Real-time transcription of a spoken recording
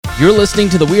You're listening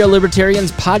to the We Are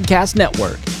Libertarians Podcast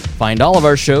Network. Find all of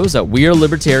our shows at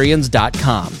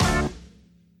wearelibertarians.com.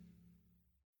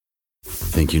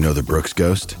 Think you know the Brooks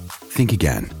Ghost? Think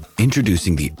again.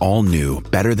 Introducing the all-new,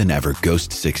 better-than-ever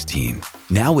Ghost 16.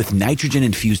 Now with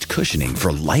nitrogen-infused cushioning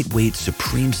for lightweight,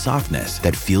 supreme softness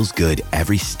that feels good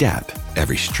every step,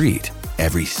 every street,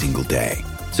 every single day.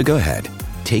 So go ahead,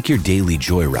 take your daily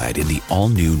joyride in the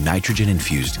all-new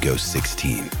nitrogen-infused Ghost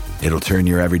 16. It'll turn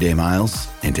your everyday miles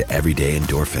into everyday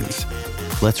endorphins.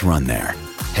 Let's run there.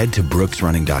 Head to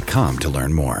brooksrunning.com to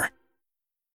learn more.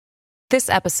 This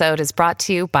episode is brought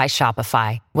to you by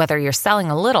Shopify. Whether you're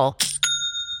selling a little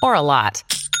or a lot,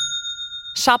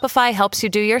 Shopify helps you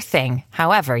do your thing,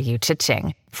 however you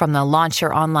cha-ching. From the launch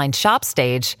your online shop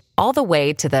stage, all the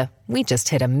way to the we just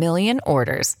hit 1 million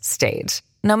orders stage.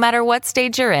 No matter what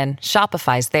stage you're in,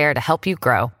 Shopify's there to help you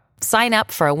grow. Sign up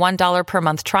for a $1 per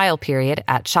month trial period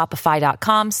at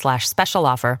shopify.com/special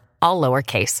offer, all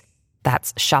lowercase.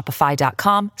 That's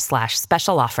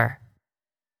shopify.com/special offer.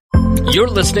 You're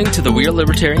listening to the We Are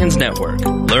Libertarians Network.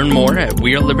 Learn more at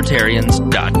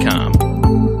wearelibertarians.com.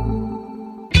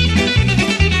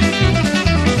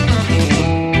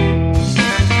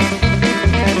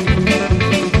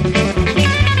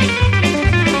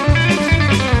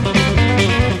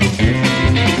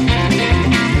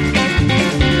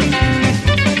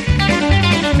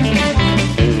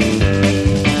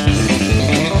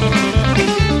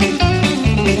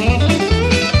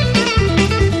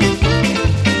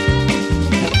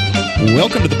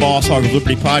 Welcome to the Boss Hog of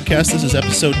Liberty podcast. This is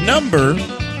episode number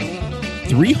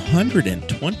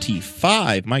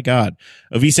 325, my God,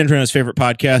 of East Central's favorite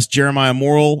podcast. Jeremiah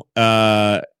Morrill,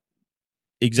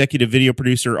 executive video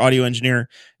producer, audio engineer.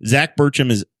 Zach Burcham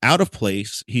is out of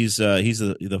place. He's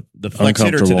the flex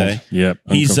hitter today. Yep,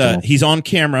 he's on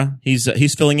camera.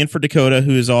 He's filling in for Dakota,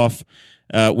 who is off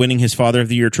winning his Father of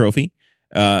the Year trophy.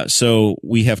 So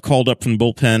we have called up from the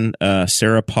bullpen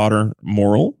Sarah Potter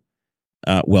Morrill.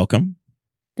 Welcome.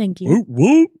 Thank you. Woo,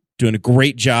 woo. Doing a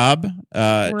great job.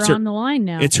 We're on the line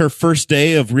now. It's her first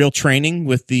day of real training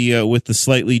with the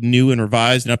slightly new and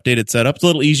revised and updated setup. It's a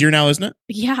little easier now, isn't it?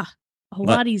 Yeah, a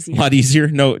lot easier. A lot easier.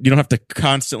 No, you don't have to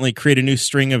constantly create a new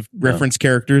string of reference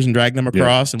characters and drag them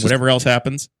across and whatever else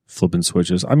happens. Flipping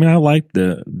switches. I mean, I like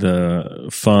the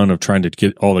fun of trying to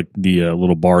get all the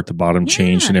little bar at the bottom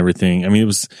changed and everything. I mean, it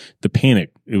was the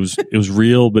panic. It was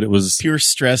real, but it was pure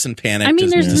stress and panic. I mean,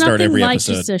 there's to start nothing every like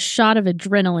episode. just a shot of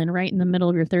adrenaline right in the middle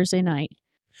of your Thursday night.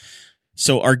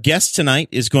 So our guest tonight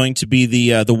is going to be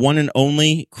the one and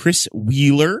only Chris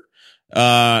Wheeler.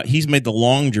 He's made the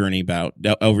long journey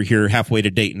over here halfway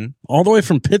to Dayton. all the way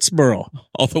from Pittsburgh,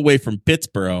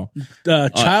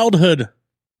 Childhood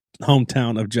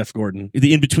hometown of Jeff Gordon.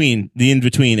 The in between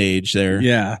age there.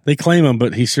 Yeah, they claim him,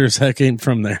 but he sure as heck ain't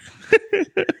from there.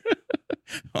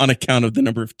 On account of the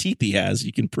number of teeth he has,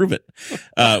 you can prove it.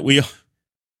 Those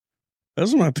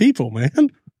are my people, man.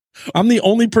 I'm the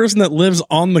only person that lives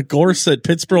on the course at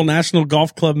Pittsburgh National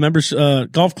Golf Club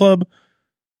Golf Club,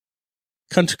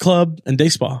 Country Club, and Day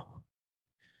Spa.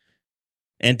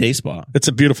 And Day Spa. It's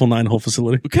a beautiful 9-hole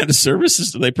facility. What kind of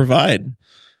services do they provide?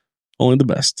 Only the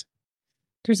best.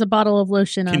 There's a bottle of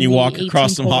lotion. Can you walk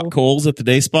across some hot coals at the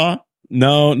Day Spa?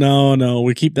 No.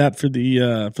 We keep that for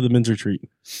the men's retreat.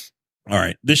 All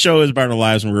right. This show is about our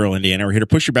lives in rural Indiana. We're here to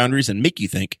push your boundaries and make you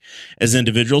think as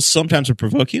individuals. Sometimes we'll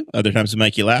provoke you. Other times we'll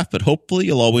make you laugh. But hopefully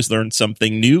you'll always learn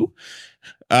something new.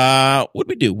 What did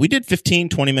we do? We did 15,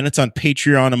 20 minutes on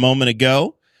Patreon a moment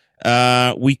ago.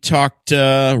 We talked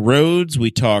roads.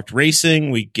 We talked racing.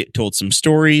 We told some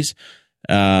stories.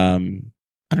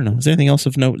 I don't know. Is there anything else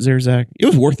of note there, Zach? It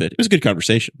was worth it. It was a good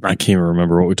conversation. I can't even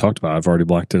remember what we talked about. I've already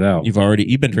blacked it out. You've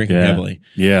been drinking heavily.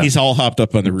 Yeah. He's all hopped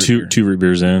up on the root beer. Two root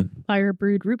beers in. Fire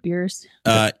brewed root beers.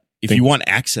 If you want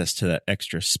access to that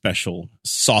extra special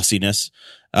sauciness,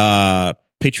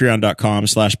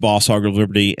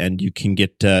 patreon.com/BossHogOfLiberty, and you can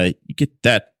get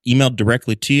that emailed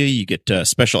directly to you. You get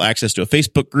special access to a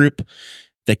Facebook group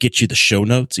that gets you the show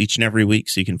notes each and every week,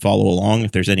 so you can follow along.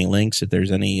 If there's any links, if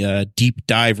there's any deep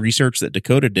dive research that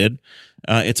Dakota did,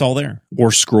 it's all there.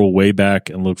 Or scroll way back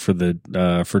and look for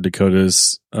for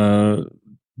Dakota's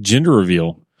gender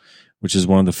reveal, which is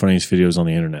one of the funniest videos on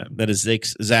the internet. That is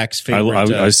Zach's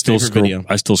favorite. I still favorite video.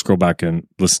 I still scroll back and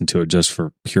listen to it just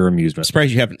for pure amusement. I'm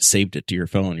surprised you haven't saved it to your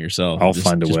phone yourself. I'll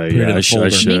find a way. Put it in Yeah, a I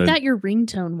should. Make that your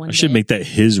ringtone one day. I should make that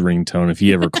his ringtone if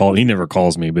he ever called. He never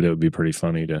calls me, but it would be pretty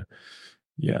funny to.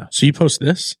 Yeah. So you post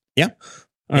this? Yeah.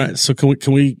 All right. So can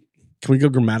we go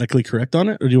grammatically correct on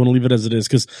it, or do you want to leave it as it is?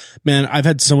 Because man, I've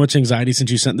had so much anxiety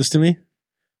since you sent this to me.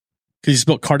 Because you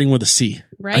spelled karting with a C.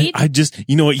 Right? I just,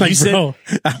 you know what Like, you said? bro,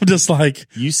 I'm just like,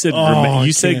 You said Oh,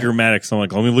 you said can't. grammatics. I'm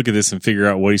like, let me look at this and figure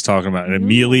out what he's talking about. And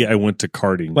immediately I went to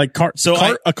karting. like So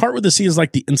a cart with a C is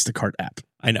like the Instacart app.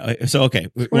 I know. So, okay.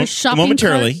 Or shopping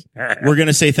Momentarily, we're going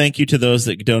to say thank you to those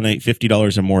that donate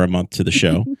 $50 or more a month to the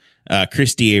show.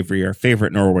 Christy Avery, our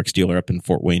favorite Norwix dealer up in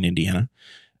Fort Wayne, Indiana.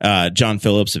 John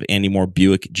Phillips of Andy Moore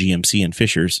Buick GMC and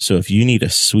Fishers. So if you need a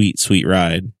sweet, sweet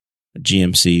ride,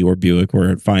 GMC or Buick or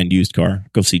a fine used car,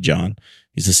 go see John.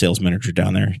 He's the sales manager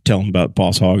down there. Tell him about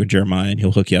Boss Hog and Jeremiah, and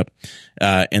he'll hook you up.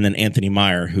 And then Anthony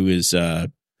Meyer, who is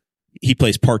he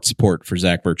plays part support for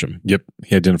Zach Bertram. Yep.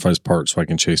 He identifies parts so I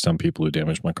can chase down people who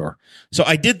damage my car. So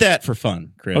I did that for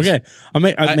fun, Chris. Okay.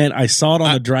 I saw it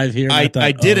on the drive here. And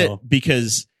I did it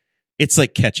because it's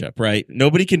like ketchup, right?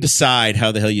 Nobody can decide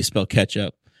how the hell you spell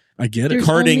ketchup. I get it. There's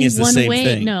Karting only is the one same way,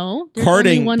 thing. No, there's Karting,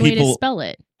 only one way to people- spell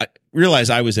it. I realize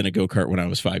I was in a go-kart when I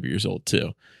was 5 years old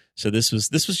too. So this was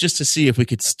just to see if we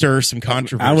could stir some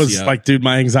controversy. I was up. like, dude,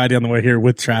 my anxiety on the way here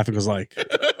with traffic was like,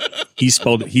 He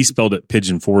spelled it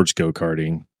Pigeon Forge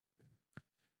go-karting.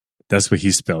 That's what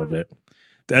he spelled it.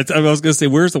 I was going to say,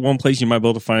 where's the one place you might be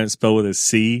able to find it spelled with a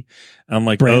C? I'm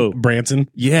like, Branson.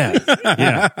 yeah,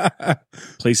 yeah.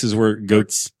 Places where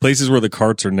the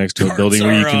carts are next to a Carts building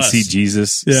where you are can us. see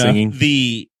Jesus Yeah. singing,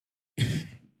 the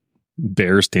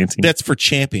bears dancing. that's for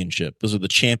championship. Those are the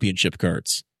championship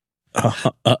carts.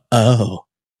 Oh.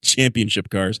 Championship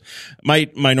cars. My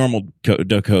normal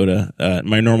Dakota,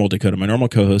 my normal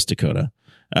co-host Dakota.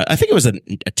 I think it was a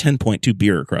 10.2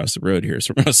 beer across the road here,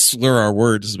 so we're going to slur our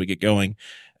words as we get going.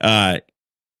 The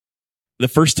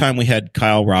first time we had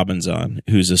Kyle Robbins on,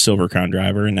 who's a Silver Crown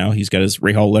driver, and now he's got his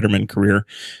Rahal Letterman career,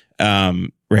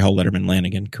 Rahal Letterman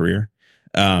Lanigan career,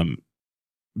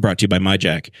 brought to you by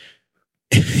MyJack.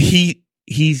 He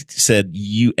said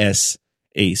USAC.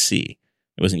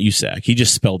 It wasn't USAC. He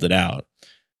just spelled it out.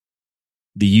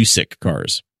 The USIC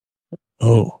cars.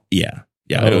 Oh. Yeah.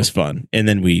 It was fun. And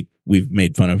then we've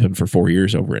made fun of him for 4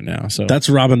 years over it now. So That's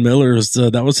Robin Miller's.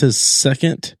 That was his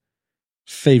second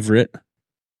favorite,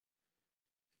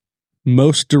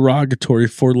 most derogatory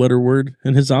 4-letter word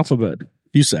in his alphabet.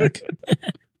 USAC.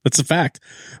 That's a fact.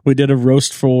 We did a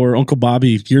roast for Uncle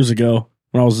Bobby years ago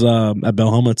when I was at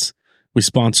Bell Helmets. We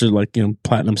sponsored,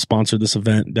 Platinum sponsored this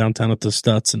event downtown at the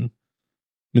Stutz, and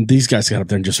these guys got up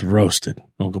there and just roasted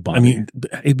Uncle Bobby. I mean,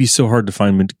 it'd be so hard to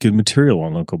find good material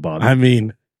on Uncle Bobby. I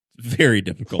mean, very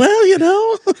difficult.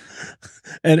 well,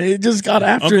 and it just got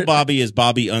after Uncle it. Bobby is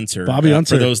Bobby Unser. Bobby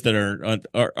Unser. For those that are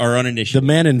The uninitiated.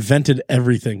 man invented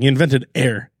everything. He invented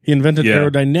air. He invented Yeah,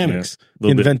 aerodynamics. yeah.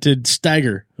 He invented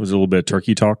stagger. It was a little bit of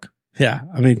turkey talk. Yeah,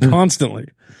 I mean, constantly.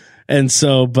 And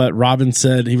so, but Robin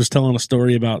said he was telling a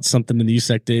story about something in the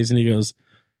USEC days, and he goes,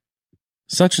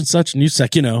 such and such in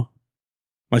USEC,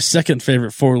 my second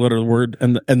favorite 4-letter word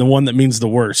and the one that means the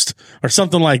worst or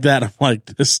something like that. I'm like,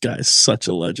 this guy's such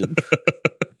a legend.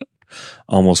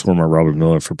 Almost wore my Robert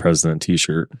Miller for President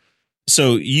t-shirt.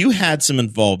 So you had some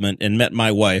involvement and met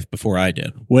my wife before I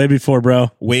did. Way before,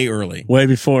 bro. Way early. Way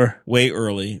before. Way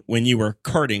early when you were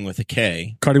karting with a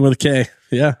K. Karting with a K.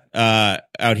 Yeah.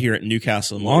 Out here at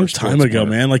Newcastle. Long time ago,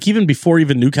 man. Like even before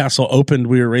Newcastle opened,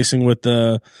 we were racing with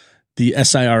the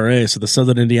SIRA, so the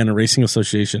Southern Indiana Racing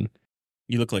Association.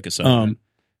 You look like a Southerner.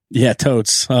 Yeah,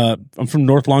 totes. I'm from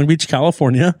North Long Beach,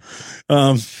 California.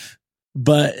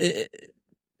 But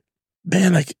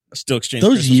man, like Still exchange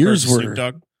those Christmas years cards with were-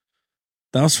 Snoop Dogg?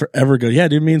 that was forever ago. Yeah,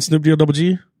 dude, me and Snoop Double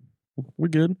G, we're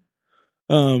good.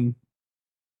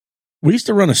 We used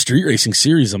to run a street racing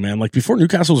series, man. Like before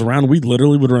Newcastle was around, we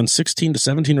literally would run 16 to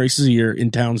 17 races a year in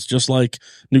towns just like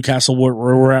Newcastle, where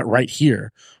we're at right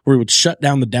here, where we would shut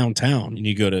down the downtown And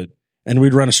you go to and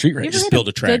we'd run a street You race. ever Just heard build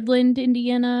of a track. Goodland,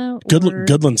 Indiana,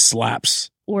 Goodland slaps.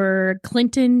 or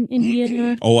Clinton,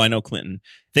 Indiana. Oh, I know Clinton.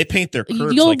 They paint their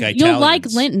curbs You'll like Italians. like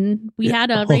Linton. We Yeah.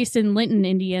 had a Oh. race in Linton,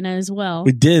 Indiana, as well.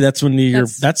 We did. That's when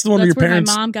that's the one where your parents.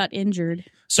 my mom got injured.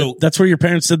 So That's where your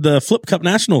parents did the Flip Cup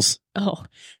Nationals. Oh,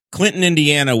 Clinton,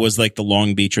 Indiana was like the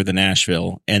Long Beach or the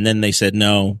Nashville. And then they said,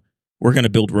 no, we're going to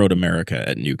build Road America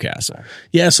at Newcastle.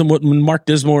 Yeah, so when Mark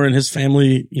Dismore and his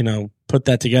family, put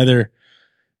that together,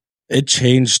 it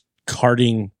changed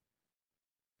karting.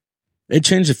 It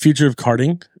changed the future of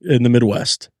karting in the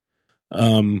Midwest.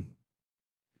 Because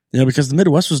the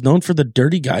Midwest was known for the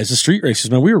dirty guys, the street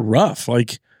racers. Man, we were rough.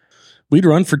 Like we'd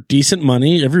run for decent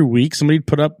money every week. Somebody'd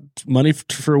put up money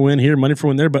for a win here, money for a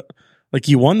win there, but like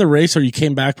you won the race or you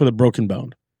came back with a broken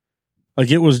bone.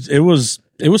 Like it was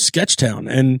Sketchtown,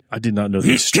 and I did not know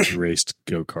they street raced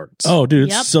go-karts. oh, dude,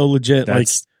 Yep. it's so legit.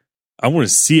 I want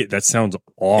to see it. That sounds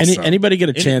awesome. Anybody get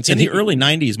a chance In the early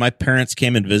 90s, my parents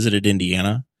came and visited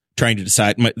Indiana trying to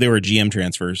decide. They were GM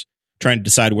transfers, trying to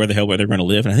decide where they're going to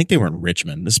live. And I think they were in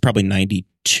Richmond. This is probably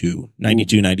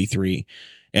 93.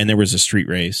 And there was a street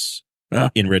race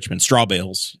in Richmond. Straw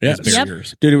bales as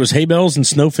barriers. Dude, it was hay bales and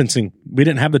snow fencing. We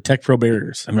didn't have the Tech Pro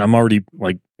barriers. I mean, I'm already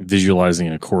like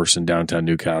visualizing a course in downtown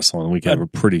Newcastle, and we could have a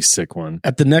pretty sick one.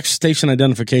 At the next station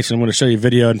identification, I'm going to show you a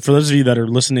video. And for those of you that are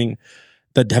listening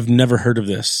that have never heard of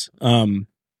this,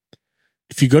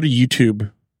 if you go to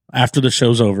YouTube after the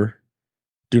show's over,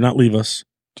 do not leave us.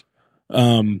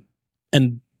 And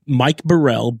Mike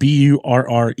Burrell,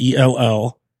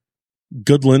 Burrell,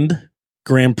 Goodland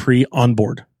Grand Prix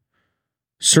onboard.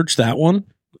 Search that one.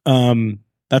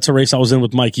 That's a race I was in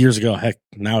with Mike years ago. Heck,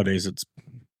 nowadays it's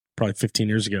probably 15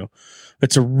 years ago.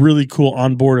 It's a really cool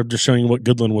onboard of just showing you what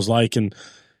Goodland was like, and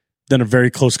then a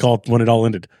very close call when it all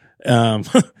ended.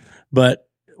 But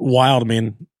wild, I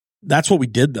mean, that's what we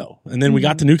did though. And then we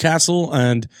got to Newcastle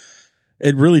and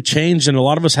it really changed, and a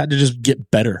lot of us had to just get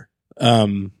better.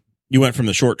 You went from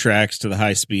the short tracks to the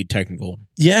high speed technical.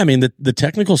 Yeah, I mean, the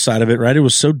technical side of it, right? It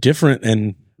was so different,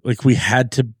 and like we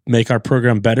had to make our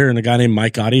program better. And a guy named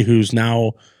Mike Gotti, who's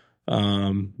now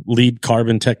lead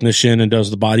carbon technician and does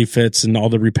the body fits and all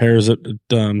the repairs at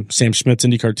Sam Schmidt's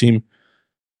IndyCar team.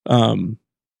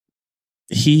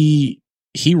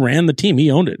 He ran the team. He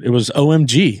owned it. It was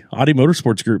OMG, Audi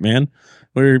Motorsports Group, man.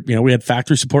 Where we had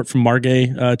factory support from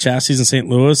Margay chassis in St.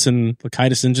 Louis and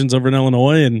Lakitis engines over in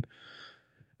Illinois. And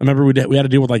I remember we had to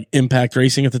deal with like Impact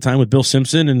Racing at the time with Bill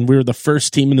Simpson, and we were the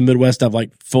first team in the Midwest to have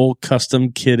like full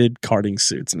custom kitted karting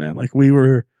suits, man. Like we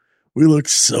looked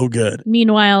so good.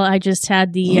 Meanwhile, I just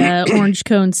had the orange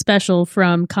cone special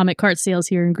from Comet Kart Sales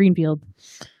here in Greenfield.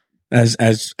 As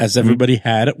everybody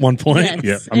had at one point.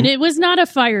 Yes. And it was not a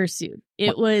fire suit.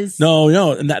 It was no,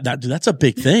 and that's a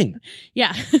big thing.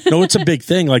 Yeah. No, it's a big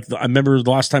thing. Like I remember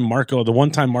the one time Marco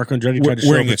Andretti tried to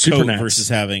show wearing up a Super coat Nats versus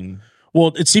having.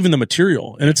 Well, it's even the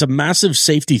material, and it's a massive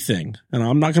safety thing. And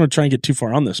I'm not going to try and get too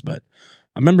far on this, but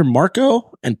I remember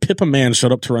Marco and Pippa Mann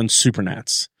showed up to run Super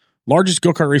Nats, largest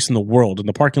go-kart race in the world, in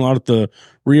the parking lot at the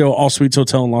Rio All Suites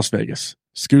Hotel in Las Vegas.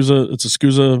 It's a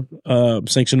SCUSA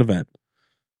sanctioned event.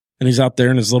 And he's out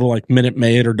there in his little like Minute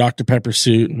Maid or Dr. Pepper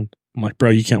suit. And I'm like,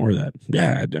 bro, you can't wear that.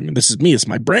 Yeah, I mean, this is me. It's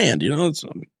my brand, dude.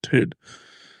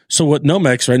 So what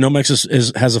Nomex, right?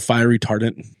 Nomex has a fire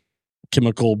retardant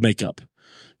chemical makeup.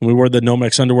 And we wear the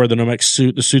Nomex underwear, the Nomex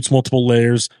suit. The suit's multiple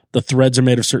layers. The threads are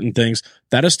made of certain things.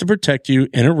 That is to protect you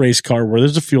in a race car where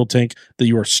there's a fuel tank that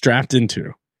you are strapped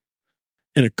into.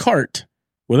 In a cart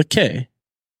with a K,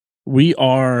 we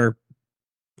are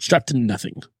strapped to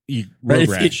nothing. Road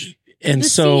rash. And the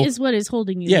seat is what is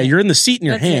holding you. Yeah, there. you're in the seat in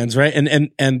your That's hands, right?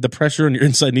 And the pressure on your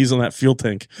inside knees on that fuel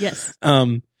tank. Yes.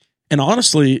 And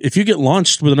honestly, if you get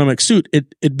launched with a Nomex suit,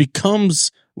 it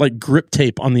becomes like grip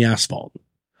tape on the asphalt.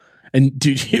 And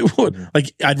dude, you would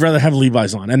like I'd rather have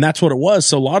Levi's on, and that's what it was.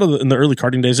 So a lot of in the early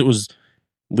karting days, it was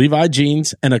Levi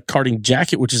jeans and a karting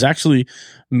jacket, which is actually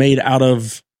made out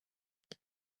of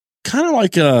kind of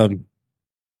like it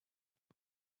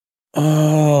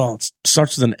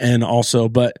starts with an N also,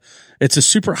 but it's a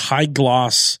super high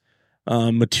gloss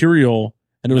material,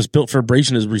 and it was built for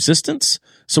abrasion as resistance.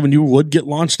 So when you would get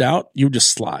launched out, you would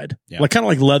just slide, like kind of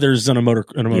like leathers on a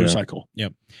motorcycle.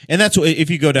 Yep. And that's what, if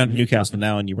you go down to Newcastle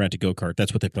now and you rent a go-kart,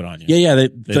 that's what they put on you. Yeah.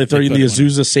 They throw you the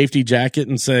Azusa safety jacket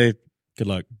and say, good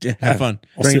luck. Have fun.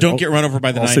 Don't get run over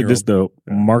by the 9-year-old. I'll say this though.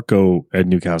 Marco at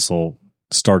Newcastle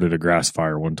started a grass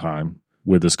fire one time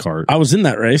with his cart. I was in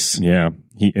that race. Yeah.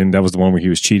 And that was the one where he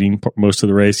was cheating most of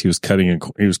the race. He was cutting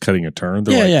a turn.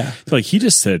 Like he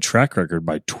just set a track record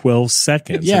by 12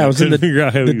 seconds. Yeah, I was in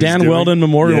the Dan Weldon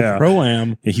Memorial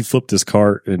Pro-Am. Yeah, he flipped his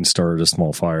cart and started a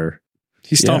small fire.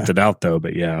 He stomped it out though,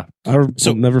 but yeah. I'll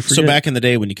never forget. So back in the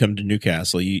day when you come to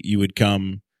Newcastle, you would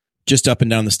come just up and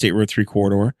down the State Road 3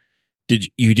 corridor.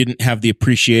 You didn't have the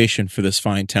appreciation for this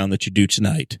fine town that you do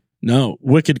tonight. No,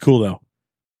 wicked cool though.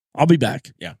 I'll be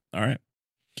back. Yeah. All right.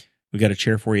 We got a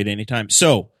chair for you at any time.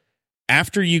 So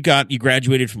after you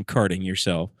graduated from karting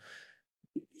yourself.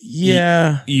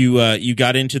 Yeah. You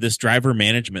got into this driver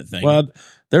management thing. Well,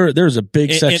 there's a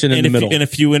big section in the middle. And a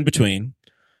few in between.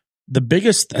 The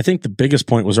biggest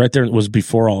point was right there. It was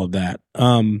before all of that.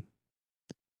 I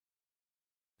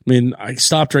mean, I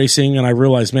stopped racing and I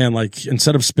realized, man, like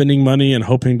instead of spending money and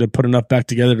hoping to put enough back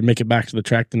together to make it back to the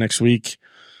track the next week,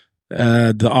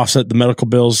 to offset the medical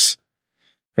bills,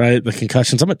 right? The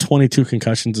concussions. I'm at 22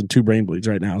 concussions and 2 brain bleeds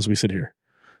right now as we sit here.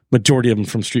 Majority of them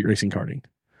from street racing karting.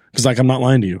 Because like I'm not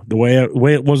lying to you, the way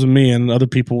it was with me, and other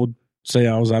people would say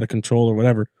I was out of control or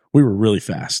whatever. We were really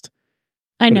fast.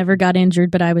 I never got injured,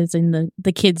 but I was in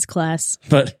the kids class.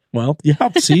 But well, yeah,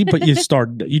 see, but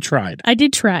you tried. I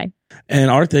did try. And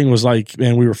our thing was like,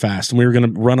 man, we were fast and we were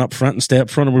going to run up front and stay up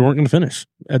front and we weren't going to finish.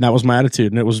 And that was my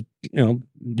attitude. And it was,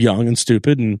 young and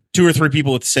stupid. And 2 or 3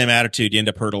 people with the same attitude, you end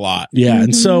up hurt a lot. yeah.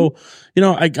 And so,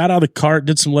 I got out of the cart,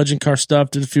 did some legend car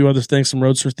stuff, did a few other things, some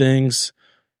roadster things,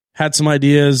 had some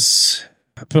ideas,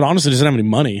 but honestly, didn't have any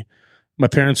money. My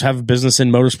parents have a business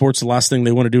in motorsports. The last thing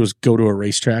they want to do is go to a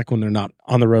racetrack when they're not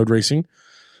on the road racing.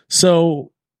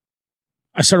 So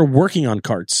I started working on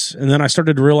karts, and then I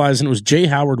started to realize, and it was Jay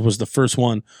Howard was the first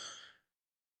one.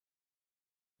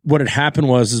 What had happened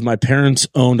was my parents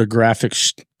owned a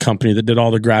graphics company that did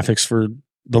all the graphics for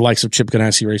the likes of Chip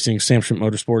Ganassi Racing, Sam Schmidt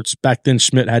Motorsports. Back then,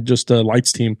 Schmidt had just a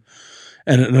lights team,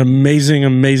 and an amazing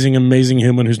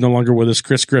human who's no longer with us,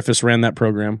 Chris Griffiths, ran that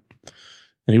program.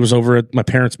 And he was over at my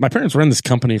parents. My parents ran this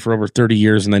company for over 30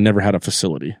 years, and they never had a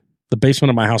facility. The basement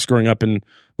of my house growing up in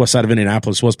west side of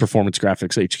Indianapolis was Performance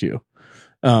Graphics HQ.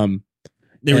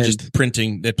 They were just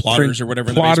printing the plotters or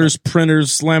whatever. Plotters,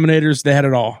 printers, laminators. They had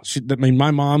it all.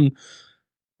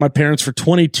 My parents for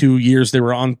 22 years,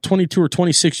 22 or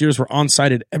 26 years were on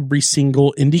site at every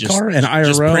single IndyCar and IRL,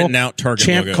 just printing out Target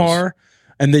Champ logos. Car,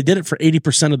 and they did it for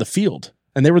 80% of the field.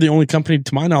 And they were the only company,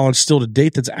 to my knowledge, still to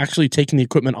date that's actually taking the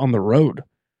equipment on the road.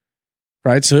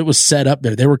 Right. So it was set up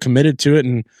there. They were committed to it.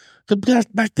 And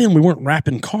back then we weren't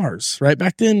wrapping cars, right?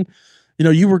 Back then,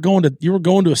 you were going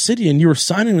to a city and you were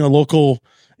signing a local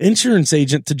insurance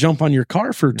agent to jump on your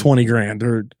car for 20 grand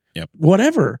or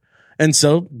whatever. And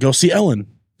so go see Ellen.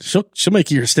 She'll make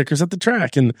you your stickers at the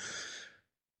track. And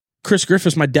Chris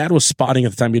Griffiths, my dad was spotting at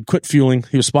the time. He had quit fueling.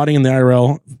 He was spotting in the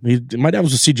IRL. My dad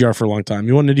was a CGR for a long time.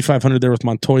 He won an Indy 500 there with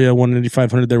Montoya, won an Indy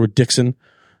 500 there with Dixon.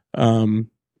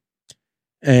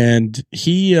 And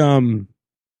he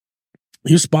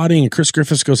was spotting, and Chris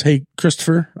Griffiths goes, "Hey,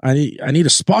 Christopher, I need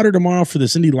a spotter tomorrow for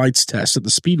this Indy Lights test at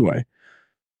the Speedway.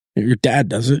 Your dad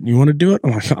does it. You want to do it?"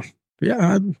 I'm like, "Oh,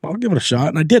 yeah, I'll give it a shot."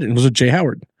 And I did it. It was with Jay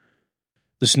Howard,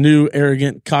 this new,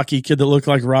 arrogant, cocky kid that looked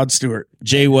like Rod Stewart.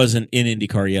 Jay wasn't in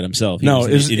IndyCar yet himself. It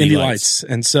was Indy Lights.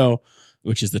 And so,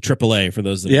 which is the AAA for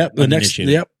those that the next,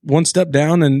 one step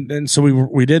down. And so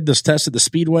we did this test at the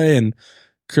Speedway, and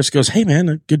Chris goes, "Hey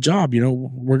man, good job. We'd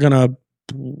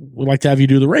like to have you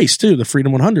do the race too, the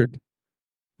Freedom 100.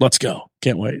 Let's go.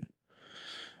 Can't wait."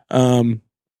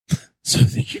 So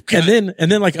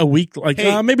and then like a week,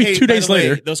 maybe 2 days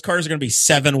later, those cars are going to be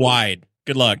 7 wide.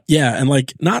 Good luck. Yeah. And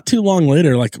like not too long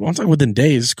later, like once within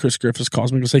days, Chris Griffiths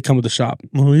calls me and goes, "Hey, come to the shop."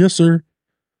 "Oh, yes, sir."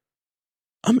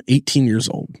 I'm 18 years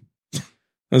old.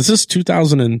 Now, this is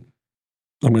 2000 and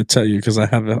I'm going to tell you because I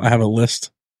have a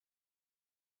list.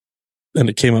 And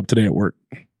it came up today at work.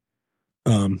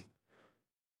 The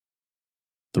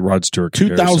Rod Stewart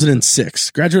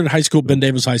 2006. Graduated high school, Ben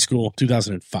Davis High School,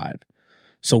 2005.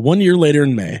 So 1 year later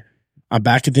in May, I'm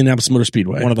back at the Indianapolis Motor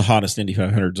Speedway. One of the hottest Indy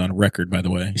 500s on record, by the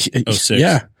way. 06.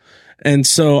 Yeah. And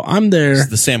so I'm there. This is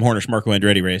the Sam Hornish Marco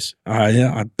Andretti race.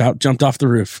 Yeah, I about jumped off the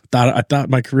roof. I thought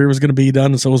my career was going to be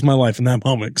done, and so was my life in that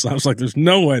moment. Because I was like, "There's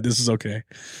no way this is okay."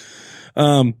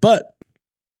 But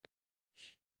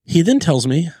he then tells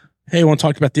me, "Hey, I want to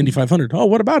talk about the Indy 500. "Oh,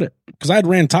 what about it?" Because I had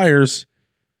ran tires.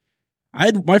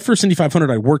 My first Indy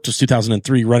 500 I worked was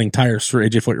 2003 running tires for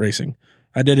AJ Foyt Racing.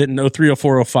 I did it in 03,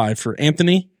 04, 05 for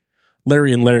Anthony,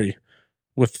 Larry, and Larry,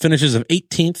 with finishes of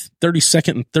 18th,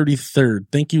 32nd, and 33rd.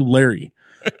 Thank you, Larry,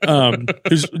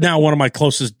 who's now one of my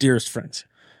closest, dearest friends.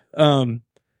 And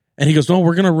he goes, "No,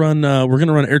 we're gonna run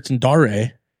Ayrton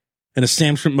Dare in a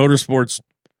Sam Schmidt Motorsports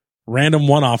random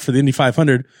one-off for the Indy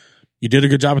 500. You did a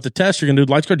good job at the test. You're gonna do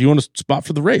the lights car. Do you want a spot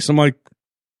for the race?" I'm like,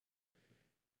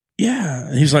 "Yeah."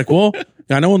 And he's like, "Well,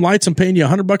 I know in lights I'm paying you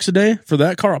 $100 a day for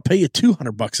that car. I'll pay you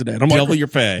 $200 a day." And I'm Double like, your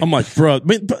pay. I'm like, "Bro,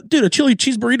 but dude, a chili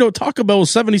cheese burrito at Taco Bell was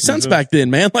 70 cents back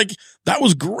then, man. Like that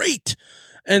was great."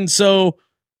 And so,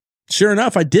 sure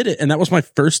enough, I did it, and that was my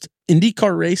first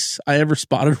IndyCar race I ever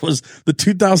spotted. Was the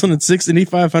 2006 Indy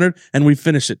 500, and we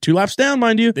finished it 2 laps down,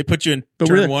 mind you. They put you in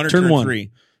turn 1 or turn 3.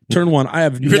 Turn 1.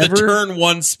 You're the turn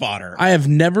 1 spotter. I have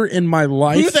never in my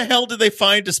life. Who the hell did they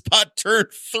find to spot turn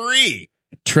 3?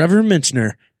 Trevor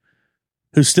Minchner,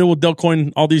 who's still with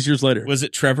Delcoin all these years later. Was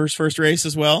it Trevor's first race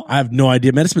as well? I have no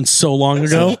idea, man. It's been so long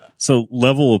ago. So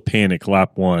level of panic,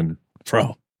 lap 1.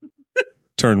 Bro.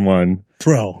 Turn 1.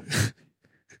 Bro.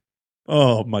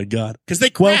 Oh my God. Because they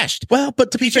crashed. Well,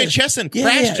 but to be fair, PJ Chesson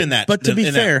crashed in that. But to be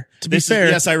fair,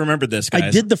 yes, I remember this, guys.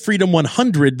 I did the Freedom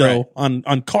 100 though on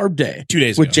Carb Day 2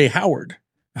 days with ago. Jay Howard.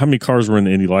 How many cars were in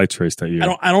the Indy Lights race that year?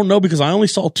 I don't know because I only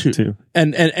saw two.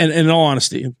 And in all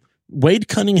honesty, Wade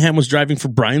Cunningham was driving for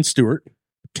Brian Stewart,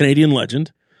 Canadian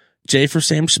legend. Jay for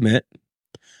Sam Schmidt.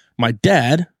 My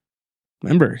dad,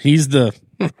 remember, he's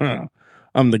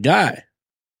I'm the guy.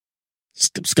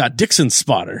 Scott Dixon's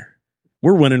spotter.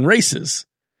 we're winning races.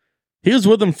 He was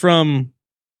with them from,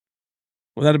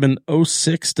 well, that'd have been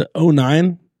 06 to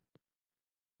 09.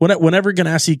 Whenever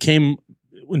Ganassi came,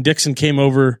 when Dixon came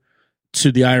over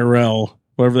to the IRL,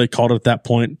 whatever they called it at that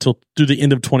point, till through the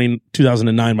end of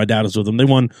 2009, my dad was with them. They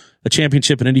won a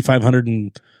championship in Indy 500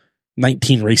 and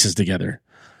 19 races together.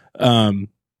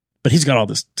 But he's got all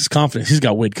this confidence. He's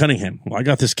got Wade Cunningham. Well, I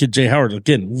got this kid, Jay Howard,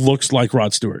 again, looks like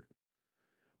Rod Stewart.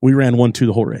 We ran 1-2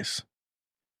 the whole race.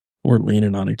 We're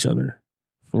leaning on each other.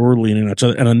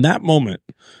 And in that moment,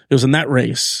 it was in that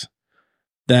race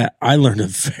that I learned a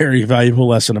very valuable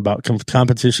lesson about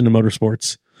competition in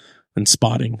motorsports and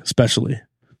spotting, especially.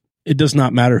 It does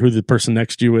not matter who the person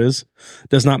next to you is. It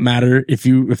does not matter if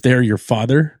they're your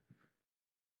father.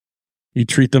 You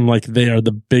treat them like they are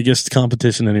the biggest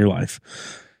competition in your life.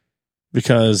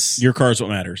 Because your car is what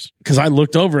matters. Because I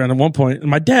looked over and at one point, and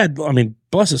my dad, I mean,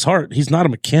 bless his heart, he's not a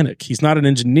mechanic. He's not an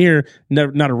engineer,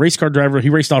 not a race car driver. He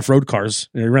raced off-road cars.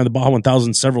 He ran the Baja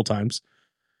 1000 several times.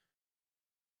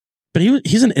 But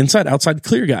he's an inside-outside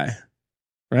clear guy,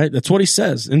 right? That's what he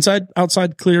says. Inside,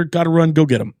 outside, clear, got to run, go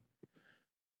get him.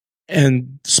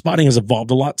 And spotting has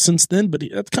evolved a lot since then, but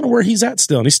that's kind of where he's at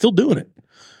still, and he's still doing it.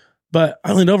 But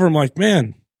I leaned over, I'm like,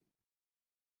 man,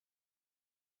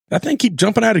 that thing keep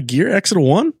jumping out of gear, exit of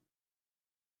 1?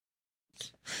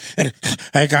 And,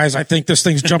 hey, guys, I think this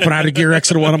thing's jumping out of gear,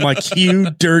 exit of 1. I'm like,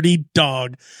 you dirty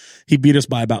dog. He beat us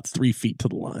by about 3 feet to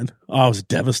the line. Oh, I was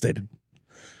devastated.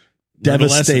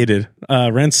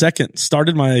 Ran second.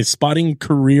 Started my spotting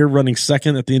career running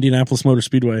second at the Indianapolis Motor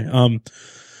Speedway.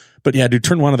 But yeah, dude,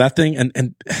 turn one of that thing.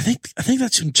 And I think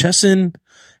that's when Chesson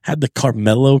had the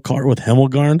Carmelo car with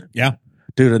Hemmelgarn. Yeah.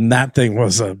 Dude, and that thing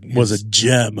was a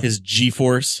gem. His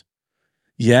G-force.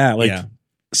 Yeah,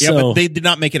 but they did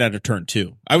not make it out of turn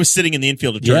 2. I was sitting in the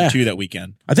infield of turn 2 that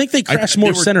weekend. I think they crashed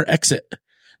center exit.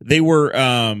 They were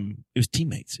it was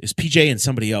teammates. It was PJ and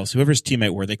somebody else. Whoever his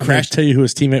teammate were. They crashed. I'll tell you who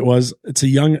his teammate was.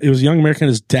 It was a young American.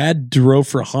 His dad drove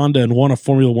for Honda and won a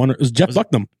Formula One. It was Jeff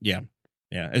Bucknam. Yeah.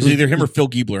 Yeah. It was either him or Phil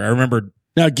Giebler. I remember.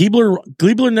 Now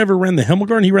Giebler never ran the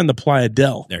Hemmelgarn, he ran the Playa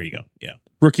del. There you go. Yeah.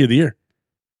 Rookie of the year.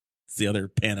 It's the other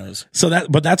Panos. So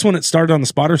that's when it started on the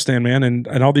spotter stand, man.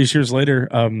 And all these years later,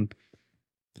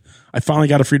 I finally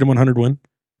got a Freedom 100 win.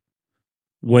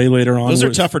 Way later on. Those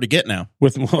are tougher to get now.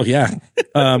 With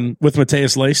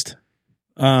Mateus Laced.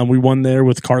 We won there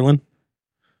with Carlin.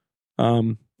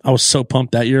 I was so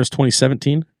pumped that year. It was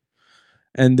 2017.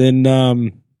 And then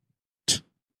the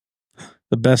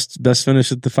best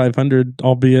finish at the 500,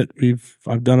 albeit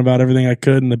I've done about everything I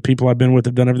could, and the people I've been with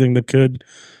have done everything they could,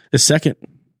 is second.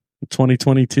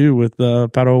 2022 with the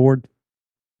Pato Award.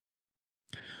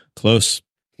 Close.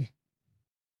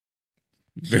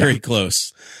 Very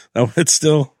close. Oh, it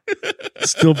still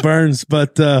burns,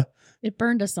 but it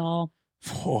burned us all.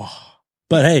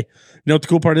 But hey, you know what the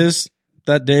cool part is?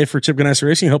 That day for Chip Ganassi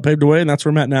Racing helped pave the way, and that's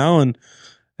where I'm at now.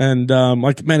 And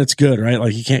like, man, it's good, right?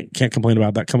 Like, you can't complain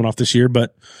about that coming off this year.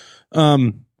 But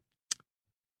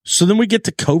so then we get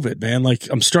to COVID, man. Like,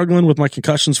 I'm struggling with my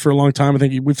concussions for a long time. I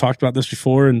think we've talked about this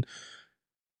before. And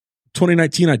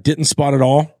 2019, I didn't spot at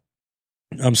all.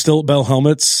 I'm still at Bell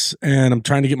Helmets, and I'm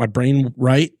trying to get my brain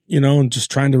right, and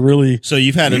just trying to really. So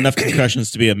you've had enough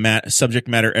concussions to be a subject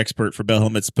matter expert for Bell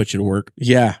Helmets to put you to work.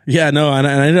 Yeah, no, and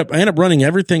I ended up running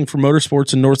everything for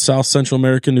motorsports in North, South, Central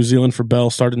America, New Zealand for Bell.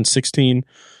 Started in 2016,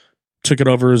 took it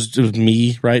over. It was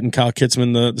me, right, and Kyle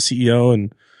Kitzman, the CEO,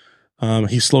 and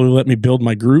he slowly let me build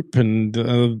my group, and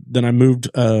then I moved,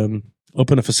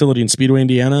 opened a facility in Speedway,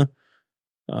 Indiana.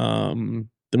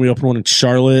 Then we opened one in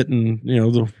Charlotte, and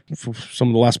for some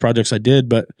of the last projects I did.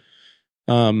 But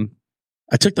I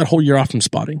took that whole year off from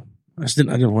spotting. I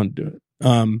didn't want to do it.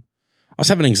 I was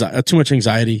having too much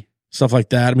anxiety, stuff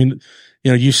like that. I mean,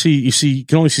 you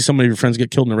can only see so many of your friends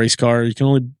get killed in a race car. You can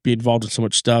only be involved in so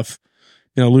much stuff.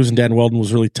 Losing Dan Weldon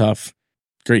was really tough.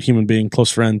 Great human being,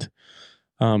 close friend.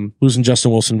 Losing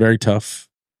Justin Wilson, very tough.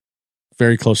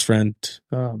 Very close friend.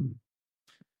 And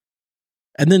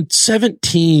then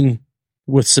 17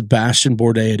 with Sebastian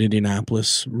Bourdais at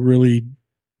Indianapolis really,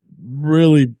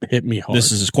 really hit me hard.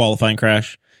 This is his qualifying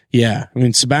crash? Yeah. I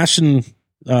mean, Sebastian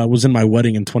was in my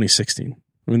wedding in 2016.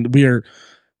 I mean, we are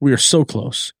so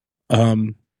close.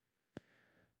 And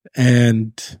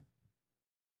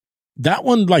that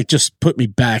one just put me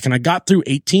back, and I got through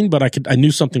 18, but I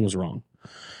knew something was wrong.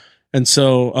 And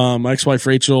so my ex-wife,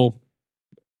 Rachel,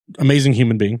 amazing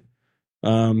human being.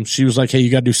 She was like, hey, you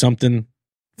got to do something.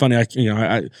 Funny, I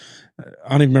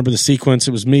don't even remember the sequence.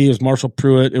 It was me. It was Marshall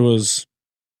Pruitt. It was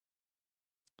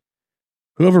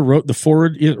whoever wrote the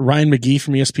forward, Ryan McGee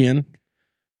from ESPN,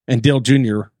 and Dale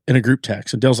Jr. in a group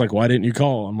text. And Dale's like, why didn't you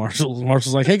call? And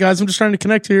Marshall's like, hey guys, I'm just trying to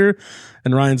connect here.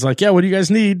 And Ryan's like, yeah, what do you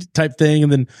guys need? Type thing.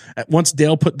 And then once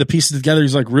Dale put the pieces together,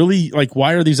 he's like, really? Like,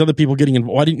 why are these other people getting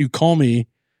involved? Why didn't you call me?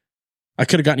 I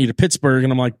could have gotten you to Pittsburgh.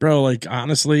 And I'm like, bro, like,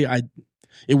 honestly,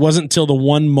 it wasn't until the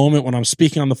one moment when I'm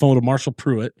speaking on the phone to Marshall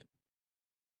Pruitt.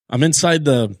 I'm inside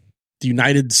the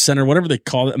United Center, whatever they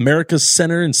call it, America's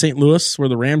Center in St. Louis, where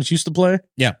the Rams used to play.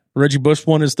 Yeah. Reggie Bush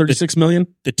won his $36 million.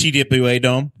 The TWA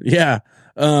Dome. Yeah.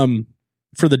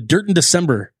 For the Dirt in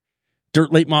December,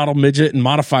 dirt late model, midget, and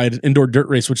modified indoor dirt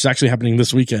race, which is actually happening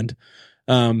this weekend.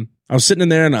 I was sitting in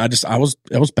there and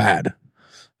it was bad.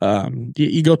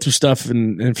 You go through stuff,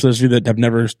 and for those of you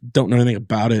that don't know anything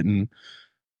about it, and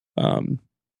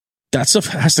that stuff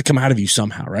has to come out of you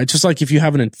somehow, right? Just like if you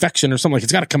have an infection or something, like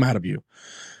it's got to come out of you.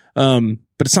 But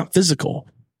it's not physical.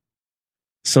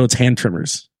 So it's hand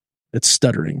tremors. It's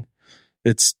stuttering.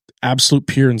 It's absolute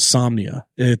pure insomnia.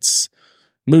 It's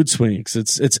mood swings.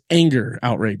 It's anger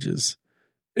outrages.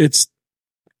 I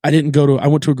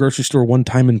went to a grocery store one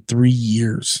time in 3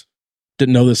 years.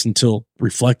 Didn't know this until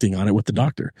reflecting on it with the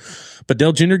doctor. But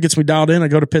Dale Jr. gets me dialed in. I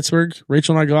go to Pittsburgh.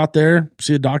 Rachel and I go out there,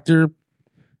 see a doctor,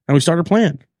 and we start a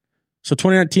plan. So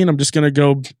 2019, I'm just going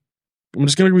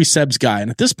to be Seb's guy. And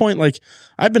at this point, like,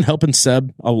 I've been helping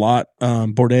Seb a lot,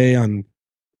 Bourdais, on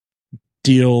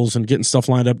deals and getting stuff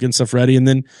lined up, getting stuff ready. And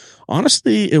then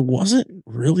honestly, it wasn't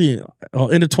really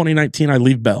into 2019. I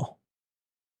leave Bell.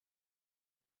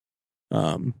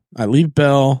 I leave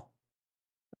Bell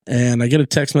and I get a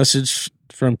text message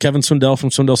from Kevin Swindell from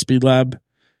Swindell Speed Lab.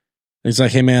 He's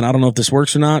like, hey man, I don't know if this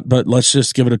works or not, but let's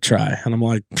just give it a try. And I'm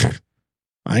like,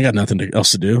 I ain't got nothing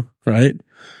else to do. Right.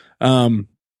 And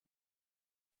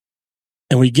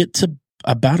we get to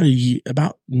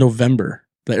about November.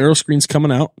 The aero screen's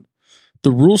coming out.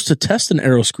 The rules to test an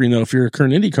aero screen, though, if you're a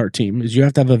current IndyCar team, is you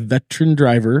have to have a veteran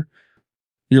driver.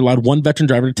 You're allowed one veteran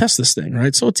driver to test this thing,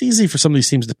 right? So it's easy for some of these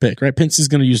teams to pick, right? Penske's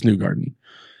going to use Newgarden.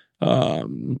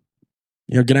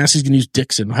 Ganassi's going to use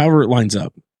Dixon, however it lines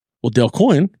up. Well, Dale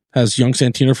Coyne has young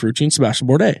Santino Ferrucci and Sebastian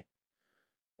Bourdais.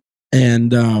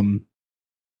 And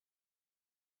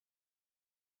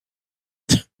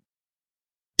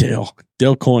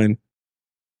Dale Coyne,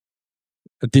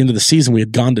 at the end of the season, we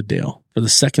had gone to Dale for the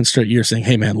second straight year saying,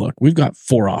 hey man, look, we've got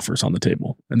 4 offers on the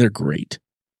table and they're great.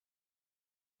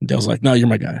 And Dale's like, no, you're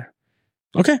my guy.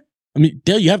 Okay. I mean,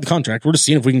 Dale, you have the contract. We're just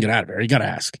seeing if we can get out of there. You got to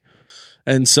ask.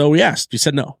 And so we asked. You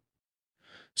said no.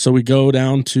 So we go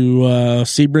down to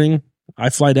Sebring.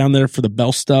 I fly down there for the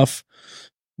Bell stuff.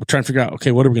 We're trying to figure out,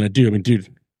 okay, what are we going to do? I mean,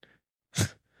 dude,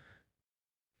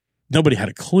 nobody had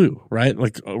a clue, right?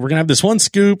 Like, we're going to have this one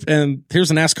scoop and here's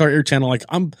a NASCAR Air Channel. Like,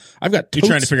 I've got You're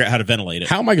trying to figure out how to ventilate it.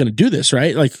 How am I going to do this,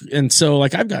 right? Like, and so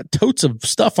like I've got totes of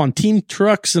stuff on team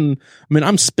trucks, and I mean,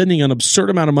 I'm spending an absurd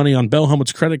amount of money on Bell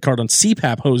Helmut's credit card on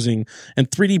CPAP hosing and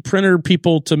 3D printer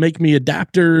people to make me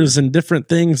adapters and different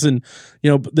things. And,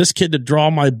 this kid to draw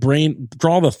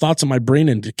the thoughts of my brain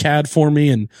into CAD for me.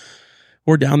 And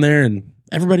we're down there and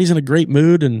everybody's in a great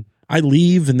mood, and I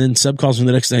leave, and then Seb calls me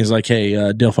the next day. He's like,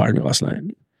 hey, Dale fired me last night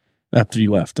after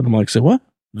you left. And I'm like, say what?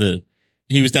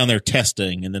 He was down there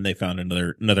testing, and then they found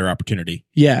another opportunity.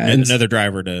 Yeah. And another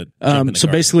driver to jump in the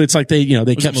car. Basically it's like they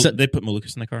kept they put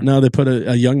Malukas in the car? No, they put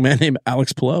a young man named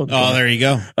Alex Pillow. Oh, there you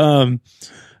go.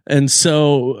 And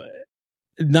so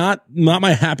not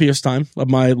my happiest time of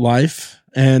my life.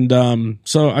 And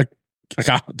so I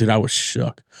was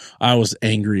shook. I was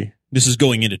angry. This is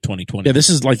going into 2020. Yeah, this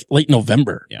is like late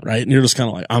November, right? And you're just kind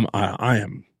of like, I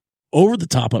am over the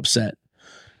top upset.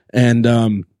 And I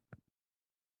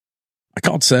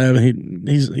called Seb, and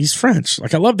he's French.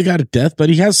 Like, I love the guy to death, but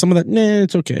he has some of that. Nah,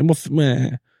 it's okay.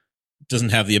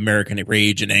 Doesn't have the American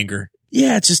rage and anger.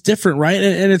 Yeah, it's just different, right?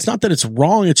 And it's not that it's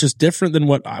wrong. It's just different than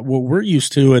what we're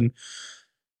used to. And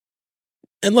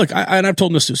look, I've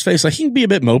told him this to his face. Like, he can be a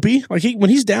bit mopey. Like, when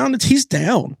he's down, he's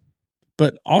down.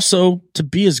 But also, to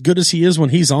be as good as he is when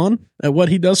he's on at what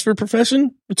he does for a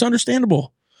profession, it's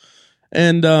understandable.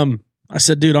 And I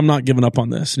said, dude, I'm not giving up on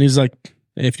this. And he's like,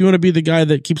 hey, if you want to be the guy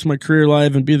that keeps my career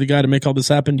alive and be the guy to make all this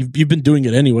happen, you've been doing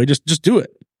it anyway. Just do it.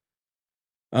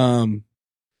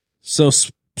 So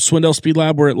Swindell Speed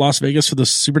Lab, we're at Las Vegas for the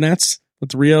Supernats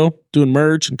with Rio, doing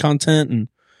merch and content. And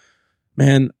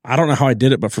man, I don't know how I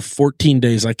did it, but for 14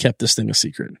 days, I kept this thing a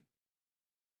secret.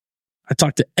 I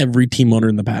talked to every team owner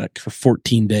in the paddock for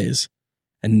 14 days,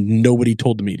 and nobody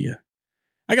told the media.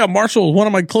 I got Marshall, one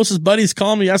of my closest buddies,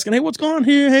 calling me asking, hey, what's going on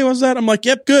here? Hey, what's that? I'm like,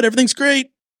 yep, good. Everything's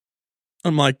great.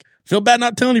 I'm like, feel bad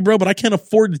not telling you, bro, but I can't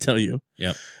afford to tell you.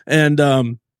 Yep.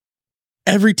 And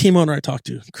every team owner I talked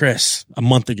to, Chris, a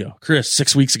month ago, Chris,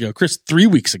 6 weeks ago, Chris, 3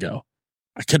 weeks ago,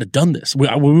 I could have done this. We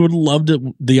would have loved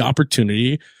the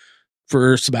opportunity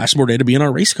for Sebastian Bourdais to be in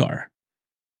our race car,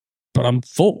 but I'm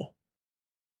full.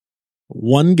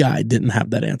 One guy didn't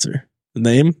have that answer. The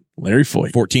name, Larry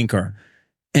Foyt. 14 car.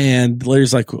 And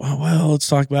Larry's like, oh, well, let's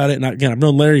talk about it. And again, I've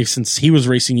known Larry since he was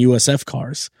racing USF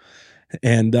cars.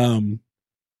 And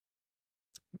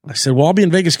I said, well, I'll be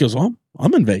in Vegas. He goes, well,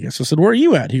 I'm in Vegas. I said, where are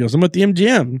you at? He goes, I'm at the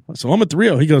MGM. I said, well, I'm at the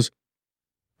Rio. He goes,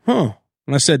 huh.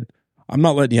 And I said, I'm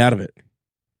not letting you out of it.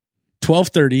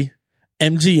 12:30,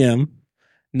 MGM,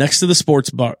 next to the sports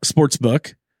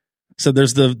book. So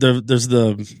there's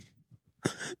the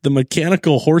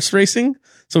mechanical horse racing.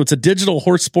 So it's a digital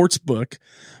horse sports book.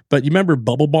 But you remember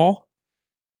Bubble Ball?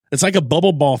 It's like a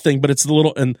bubble ball thing, but it's the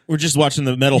little, and we're just watching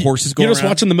the metal horses go around. You're just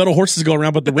watching the metal horses go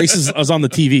around, but the race is on the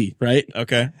TV, right?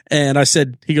 Okay. And I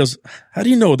said, he goes, how do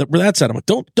you know that where that's at? I'm like,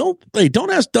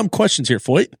 don't ask dumb questions here,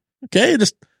 Foyt. Okay.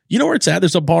 Just, you know where it's at.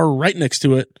 There's a bar right next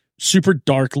to it. Super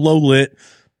dark, low lit,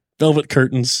 velvet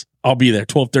curtains. I'll be there.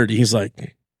 12:30. He's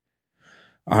like,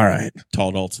 all right. Tall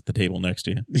adults at the table next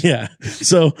to you. Yeah.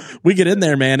 So we get in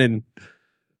there, man, and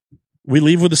we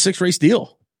leave with a 6-race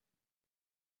deal.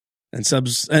 And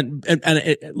subs and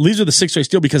it leaves with a 6-race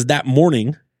deal because that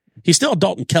morning he's still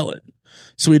Dalton Kellett.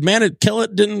 So we'd managed.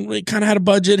 Kellett kind of had a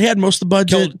budget. He had most of the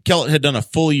budget. Kellett had done a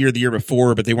full year the year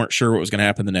before, but they weren't sure what was going to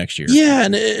happen the next year. Yeah,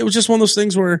 and it was just one of those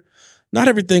things where not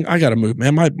everything. I got to move,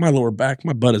 man. My lower back,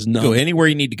 my butt is numb. Go anywhere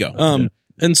you need to go.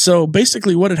 And so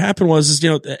basically, what had happened was,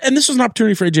 and this was an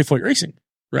opportunity for AJ Foyt Racing,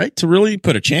 right, to really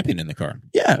put a champion in the car.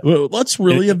 Yeah, well, let's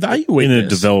really evaluate in a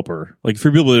this. developer. Like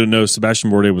for people that know,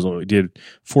 Sebastian Bourdais did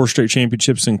 4 straight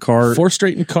championships in kart, 4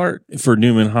 straight in kart for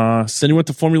Newman Haas. Then he went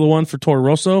to Formula One for Toro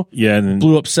Rosso. Yeah, and then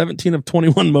blew up 17 of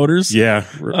 21 motors. Yeah,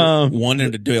 one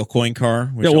in a Dale Coyne car,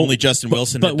 which only Justin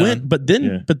Wilson had done. But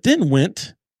then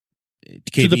went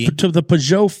to the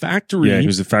Peugeot factory. Yeah, he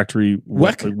was a factory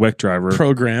WEC driver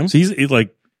program. So he's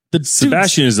like.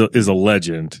 Sebastian is a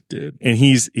legend, dude, and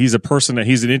he's a person that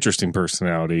he's an interesting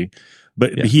personality,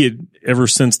 but he had ever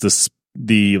since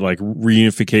the like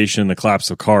reunification, the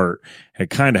collapse of kart, had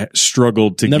kind of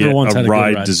struggled to get a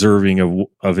ride deserving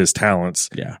of his talents.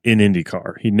 In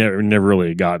IndyCar, he never really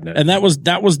had gotten it, and that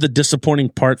was the disappointing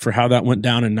part for how that went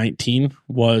down in 19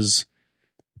 was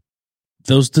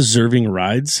those deserving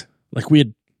rides. Like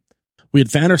we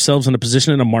had found ourselves in a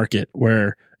position in a market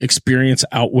where experience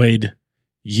outweighed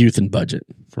youth and budget,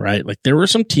 right? Like there were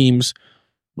some teams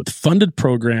with funded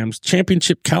programs,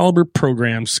 championship caliber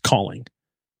programs calling.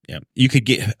 Yeah. You could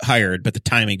get hired, but the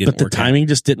timing didn't work. But the timing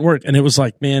just didn't work. And it was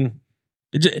like, man,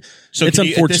 it's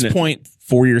unfortunate. At this point,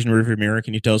 4 years in rearview mirror,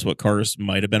 can you tell us what cars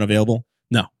might have been available?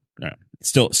 No.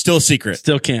 Still a secret.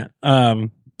 Still can't.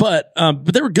 But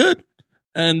they were good.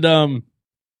 And,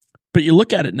 but you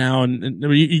look at it now and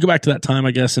you go back to that time,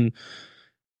 I guess, and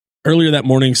earlier that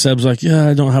morning, Seb's like, yeah,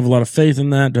 I don't have a lot of faith in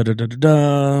that.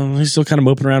 He's still kind of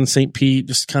moping around in St. Pete,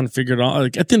 just kind of figured it out.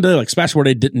 Like at the end of the day, like Sebastian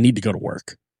Bourdais didn't need to go to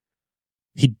work.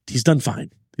 He's done fine.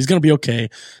 He's going to be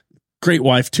okay. Great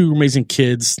wife, 2 amazing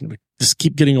kids. Just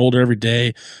keep getting older every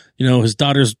day. You know, his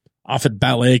daughter's off at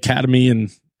Ballet Academy in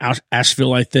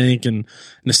Asheville, I think, and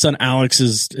his son Alex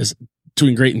is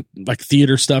doing great in like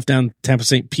theater stuff down Tampa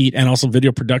St. Pete and also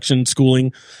video production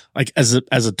schooling, like as a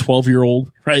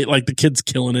 12-year-old, right? Like the kid's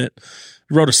killing it.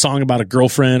 He wrote a song about a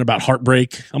girlfriend, about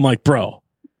heartbreak. I'm like, bro,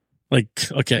 like,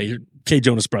 okay, you're K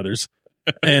Jonas Brothers.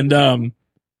 And,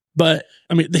 but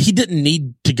I mean, he didn't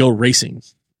need to go racing.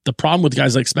 The problem with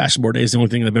guys like Sebastian Bourdais is the only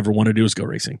thing they've ever wanted to do is go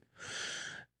racing,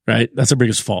 right? That's their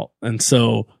biggest fault. And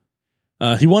so,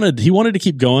 he wanted to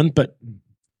keep going, but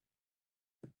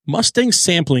Mustang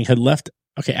Sampling had left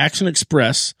Action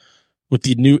Express with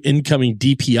the new incoming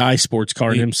DPI sports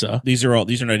car in IMSA. These are not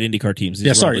IndyCar teams.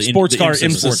 Sports car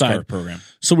IMSA side program.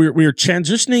 So we are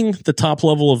transitioning the top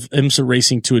level of IMSA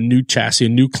racing to a new chassis, a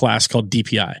new class called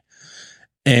DPI,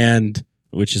 and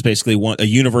which is basically a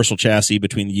universal chassis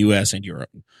between the U.S. and Europe.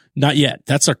 Not yet.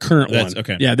 That's our current one.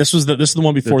 Okay. Yeah, this is the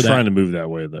one before They're that. Trying to move that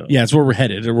way though. Yeah, it's where we're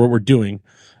headed or what we're doing.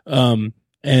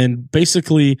 And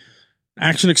basically,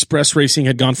 Action Express Racing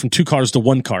had gone from 2 cars to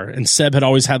 1 car, and Seb had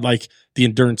always had like the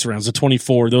endurance rounds, the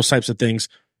 24, those types of things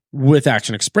with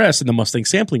Action Express and the Mustang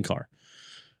Sampling car.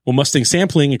 Well, Mustang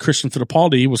Sampling and Christian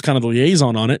Fittipaldi was kind of the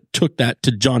liaison on it, took that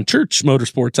to John Church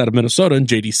Motorsports out of Minnesota and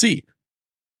JDC.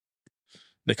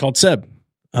 They called Seb.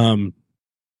 You're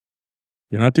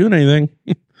not doing anything.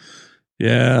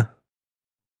 Yeah.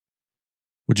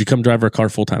 Would you come drive our car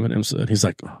full time at IMSA? And he's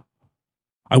like,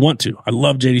 I want to. I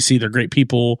love JDC. They're great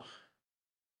people.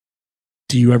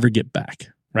 Do you ever get back?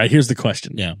 Right? Here's the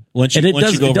question. Yeah.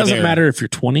 It doesn't matter if you're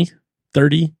 20,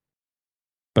 30,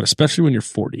 but especially when you're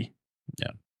 40.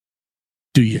 Yeah.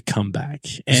 do you come back?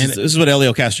 And this is what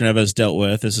Elio Castroneves dealt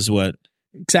with. This is what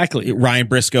exactly Ryan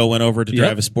Briscoe went over to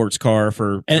drive a sports car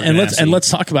for let's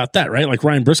talk about that, right? Like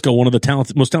Ryan Briscoe, one of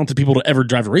the most talented people to ever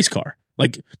drive a race car.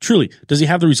 Like truly, does he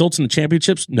have the results in the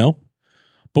championships? No.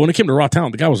 But when it came to raw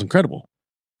talent, the guy was incredible.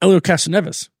 Elio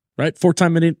Castroneves, right?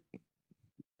 4-time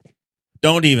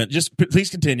Don't even. Just please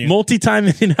continue. Multi-time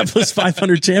Indianapolis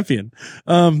 500 champion.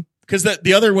 Because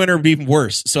the other winner would be even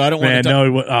worse. So I don't want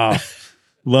to.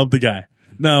 Love the guy.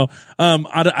 No, I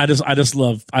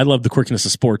love the quirkiness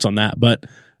of sports on that. But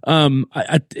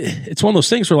it's one of those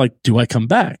things where like, do I come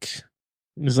back?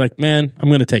 And he's like, man, I'm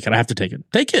going to take it. I have to take it.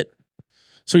 Take it.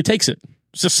 So he takes it.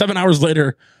 So 7 hours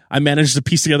later, I managed to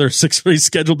piece together a 6-race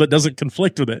schedule that doesn't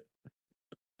conflict with it.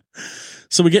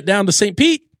 So we get down to St.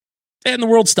 Pete, and the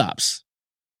world stops.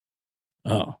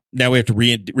 Oh, now we have to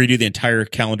redo the entire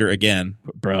calendar again,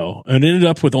 bro. And it ended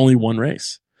up with only one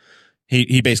race.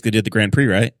 He basically did the Grand Prix,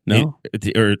 right? No, he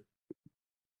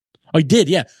did.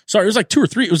 Yeah, sorry, it was like 2 or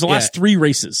 3. It was the last 3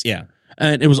 races. Yeah,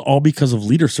 and it was all because of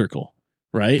Leader Circle,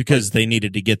 right? Because they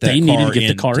needed to get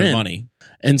the car in money.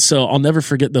 And so I'll never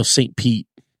forget those St. Pete.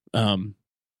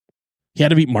 He had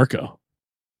to beat Marco.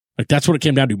 Like that's what it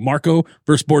came down to. Marco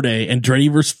versus Bourdais, Andretti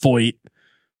versus Foyt.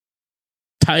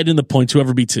 Tied in the points,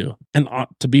 whoever beats who. And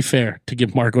to be fair, to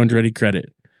give Marco Andretti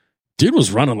credit, dude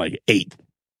was running like 8,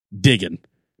 digging.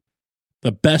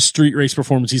 The best street race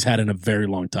performance he's had in a very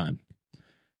long time.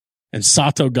 And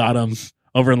Sato got him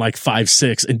over in like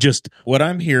 5-6 and just what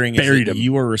I'm hearing buried is that him.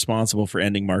 You were responsible for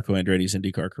ending Marco Andretti's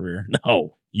IndyCar career.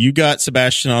 No. You got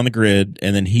Sebastian on the grid,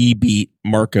 and then he beat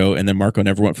Marco, and then Marco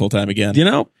never went full-time again. You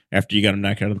know? After you got him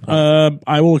knocked out of the point.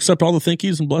 I will accept all the thank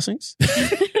yous and blessings.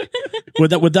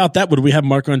 Without that, would we have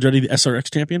Marco Andretti the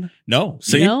SRX champion? No.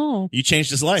 See? No. You changed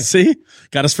his life. See?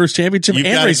 Got his first championship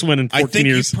and race win in 14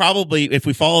 years. You probably, if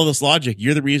we follow this logic,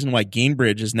 you're the reason why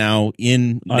Gainbridge is now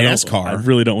in NASCAR. I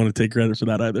really don't want to take credit for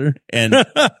that either. And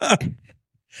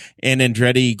and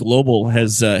Andretti Global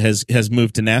has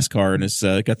moved to NASCAR and has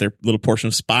got their little portion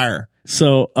of Spire.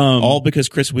 So all because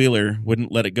Chris Wheeler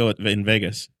wouldn't let it go in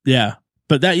Vegas. Yeah.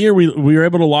 But that year we were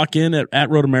able to lock in at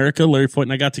Road America. Larry Foyt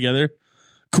and I got together.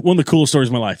 One of the coolest stories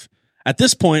of my life. At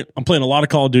this point, I'm playing a lot of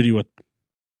Call of Duty with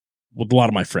a lot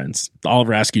of my friends. The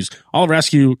Oliver Askew's. Oliver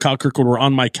Askew, Kyle Kirkwood were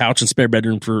on my couch and spare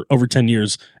bedroom for over 10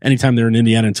 years anytime they were in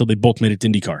Indiana until they both made it to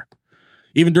IndyCar.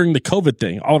 Even during the COVID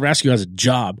thing, Oliver Askew has a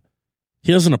job.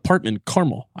 He has an apartment in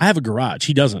Carmel. I have a garage.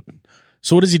 He doesn't.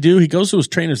 So what does he do? He goes to his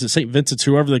trainers at St. Vincent's,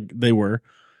 whoever they were.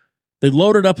 They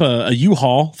loaded up a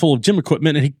U-Haul full of gym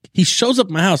equipment, and he shows up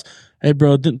at my house. Hey,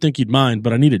 bro, didn't think you'd mind,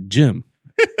 but I need a gym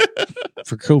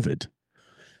for COVID.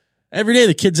 Every day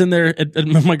the kid's in there at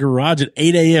my garage at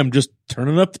 8 a.m. just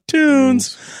turning up the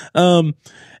tunes.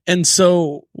 And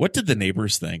so what did the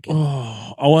neighbors think?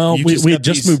 Oh well, we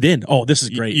just moved in. Oh, this is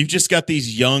great. You've just got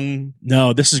these young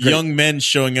men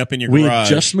showing up in your garage. We had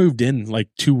just moved in like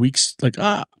 2 weeks.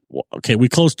 Okay, we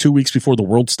closed 2 weeks before the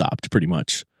world stopped pretty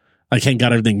much. Like, Hank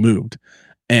got everything moved.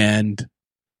 And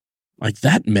like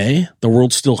that May, the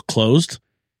world still closed.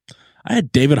 I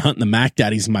had David Hunt and the Mac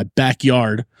Daddies in my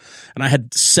backyard, and I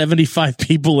had 75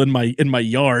 people in my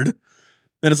yard.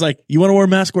 And it's like, you want to wear a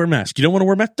mask? Wear a mask. You don't want to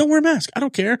wear a mask? Don't wear a mask. I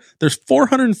don't care. There's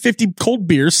 450 cold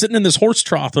beers sitting in this horse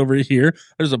trough over here.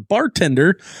 There's a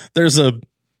bartender. I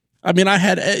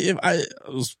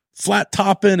was flat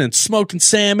topping and smoking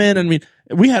salmon. I mean,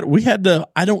 we had the,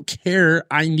 I don't care.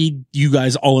 I need you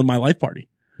guys all in my life party.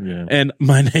 Yeah. And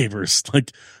my neighbors,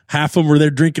 like half of them were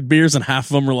there drinking beers and half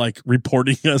of them were like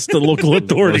reporting us to local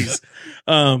authorities.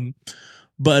 So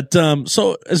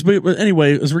as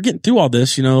we're getting through all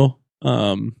this,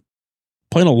 playing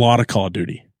a lot of Call of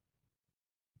Duty.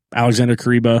 Alexander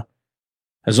Kariba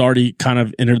has already kind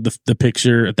of entered the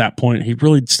picture at that point. He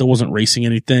really still wasn't racing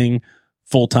anything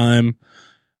full time.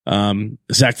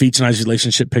 Zach Veach and I's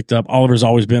relationship picked up. Oliver's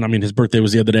always been, his birthday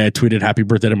was the other day. I tweeted happy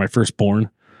birthday to my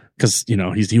firstborn because,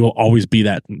 he will always be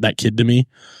that kid to me.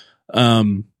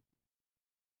 And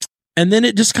then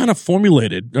it just kind of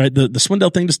formulated, right? The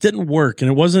Swindell thing just didn't work. And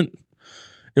it wasn't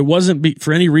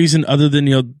for any reason other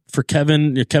than, for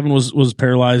Kevin. Kevin was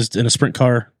paralyzed in a sprint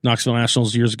car, Knoxville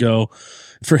Nationals years ago.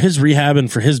 For his rehab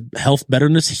and for his health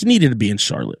betterness, he needed to be in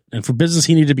Charlotte. And for business,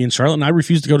 he needed to be in Charlotte. And I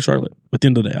refused to go to Charlotte at the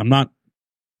end of the day. I'm not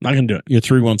going to do it. You're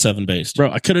 317 based.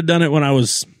 Bro, I could have done it when I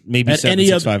was maybe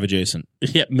 765 adjacent.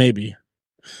 Yeah, maybe.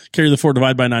 Carry the 4,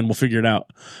 divide by 9. We'll figure it out.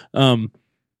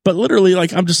 But literally,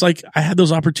 I'm just I had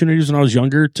those opportunities when I was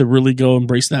younger to really go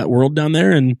embrace that world down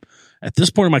there. And at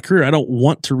this point in my career, I don't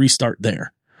want to restart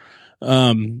there.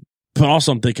 But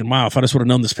also I'm thinking, wow, if I just would have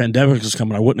known this pandemic was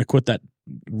coming, I wouldn't have quit that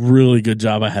really good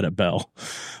job I had at Bell.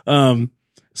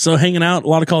 So hanging out, a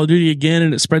lot of Call of Duty again,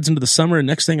 and it spreads into the summer. And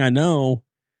next thing I know,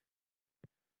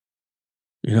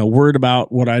 worried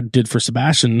about what I did for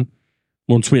Sebastian.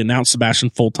 Once we announced Sebastian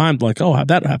full time, like, oh, how'd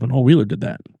that happen? Oh, Wheeler did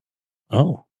that.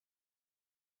 Oh,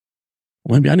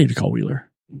 well, maybe I need to call Wheeler.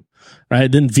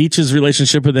 Right. Then Veach's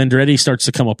relationship with Andretti starts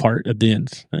to come apart at the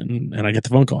end. And I get the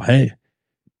phone call. Hey,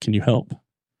 can you help?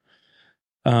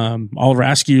 Oliver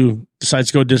Askew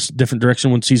decides to go a different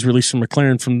direction once he's released from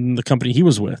McLaren from the company he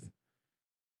was with.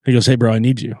 He goes, hey, bro, I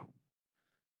need you.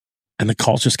 And the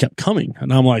calls just kept coming.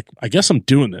 And I'm like, I guess I'm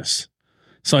doing this.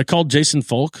 So I called Jason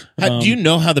Folk. Do you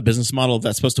know how the business model of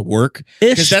that's supposed to work?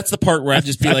 Because that's the part where I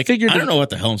just be like, I don't know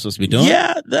what the hell I'm supposed to be doing.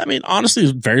 Yeah. I mean, honestly, I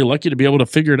was very lucky to be able to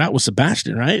figure it out with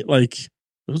Sebastian, right? Like, it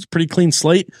was a pretty clean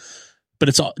slate. But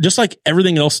it's all, just like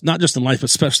everything else, not just in life, but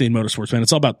especially in motorsports, man.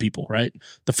 It's all about people, right?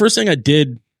 The first thing I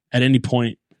did at any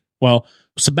point, well,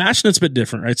 Sebastian, it's a bit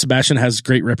different, right? Sebastian has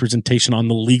great representation on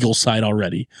the legal side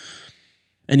already.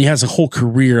 And he has a whole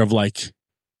career of like,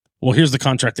 well, here's the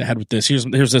contract I had with this. Here's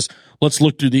this. Let's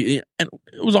look through and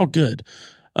it was all good.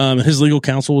 His legal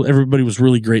counsel, everybody was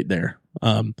really great there.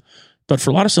 But for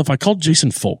a lot of stuff, I called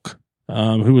Jason Folk,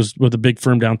 who was with a big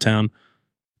firm downtown,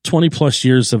 20 plus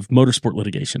years of motorsport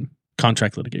litigation,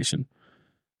 contract litigation.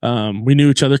 We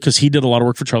knew each other because he did a lot of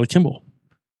work for Charlie Kimball.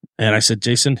 And I said,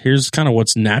 Jason, here's kind of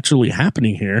what's naturally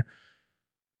happening here.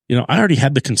 I already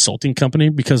had the consulting company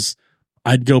because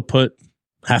I'd go put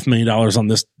 $500,000 on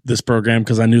this program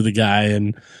because I knew the guy,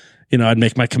 and I'd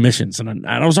make my commissions, and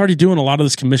I was already doing a lot of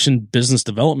this commission business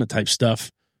development type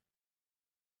stuff.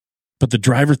 But the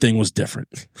driver thing was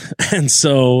different, and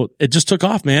so it just took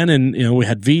off, man. And we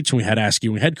had Veach, and we had Askew,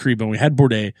 and we had Kriba, and we had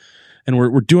Bourdais, and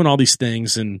we're doing all these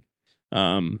things, and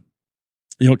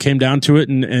it came down to it,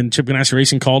 and Chip Ganassi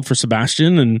Racing called for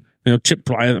Sebastian, and Chip,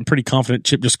 I'm pretty confident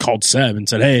Chip just called Seb and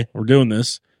said, hey, we're doing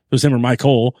this. It was him or Mike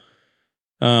Hole.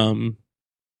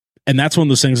 And that's one of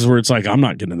those things where it's like, I'm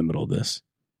not getting in the middle of this,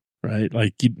 right?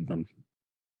 Like,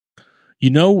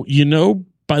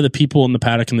 by the people in the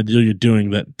paddock and the deal you're doing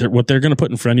that what they're going to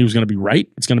put in front of you is going to be right.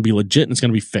 It's going to be legit, and it's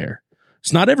going to be fair.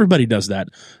 It's not everybody does that.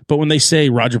 But when they say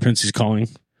Roger Penske's calling,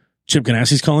 Chip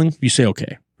Ganassi's calling, you say,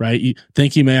 okay, right?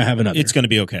 Thank you. May I have another? It's going to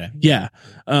be okay. Yeah.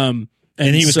 And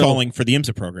he was calling for the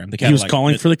IMSA program. He was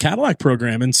calling for the Cadillac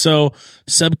program. And so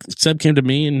Seb came to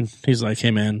me and he's like,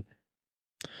 hey, man,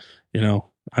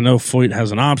 I know Foyt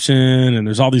has an option and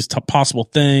there's all these possible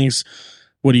things.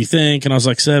 What do you think? And I was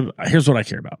like, Seb, here's what I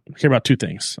care about. I care about two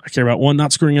things. I care about one,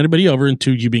 not screwing anybody over, and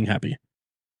two, you being happy.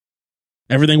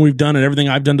 Everything we've done and everything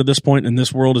I've done to this point in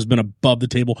this world has been above the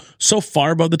table. So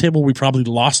far above the table, we probably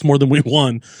lost more than we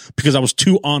won because I was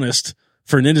too honest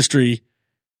for an industry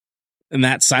and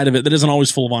that side of it that isn't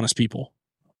always full of honest people.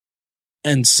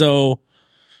 And so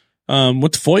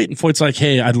went to Foyt, and Foyt's like,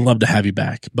 hey, I'd love to have you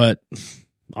back, but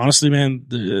honestly, man,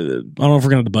 I don't know if we're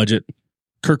going to have the budget.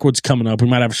 Kirkwood's coming up. We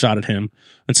might have a shot at him.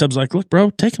 And Seb's like, look, bro,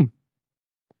 take him.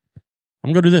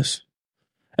 I'm going to do this.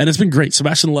 And it's been great.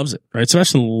 Sebastian loves it, right?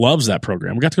 Sebastian loves that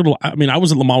program. We got to go I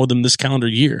was at Le Mans with him this calendar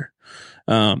year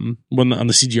on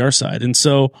the CGR side. And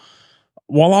so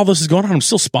while all this is going on, I'm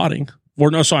still spotting.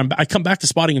 I come back to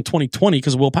spotting in 2020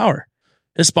 because of Will Power.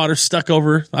 His spotter's stuck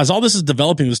over, as all this is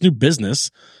developing, this new business,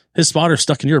 his spotter's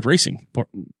stuck in Europe racing for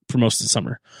most of the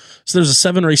summer. So there's a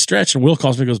 7-race stretch, and Will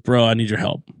calls me and goes, bro, I need your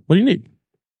help. What do you need?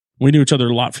 We knew each other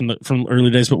a lot from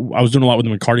early days, but I was doing a lot with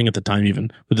him in karting at the time,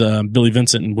 even with Billy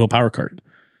Vincent and Will Power Kart.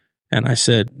 And I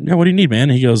said, yeah, what do you need, man?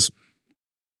 And he goes,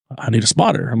 I need a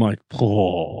spotter. I'm like,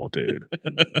 oh, dude.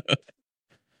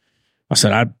 I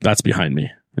said, that's behind me.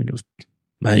 And he goes,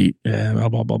 mate, yeah, blah,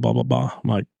 blah, blah, blah, blah, blah. I'm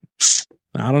like,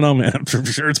 I don't know, man. I'm for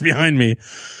sure it's behind me.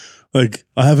 Like,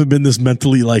 I haven't been this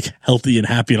mentally healthy and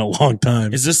happy in a long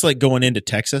time. Is this like going into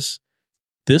Texas?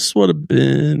 This would have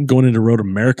been going into Road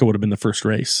America would have been the first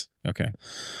race. Okay.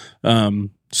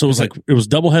 So it was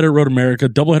doubleheader Road America,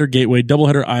 doubleheader Gateway,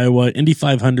 doubleheader Iowa, Indy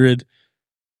 500.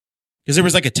 Because there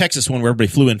was a Texas one where everybody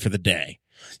flew in for the day.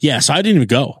 Yeah, so I didn't even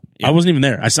go. Yep. I wasn't even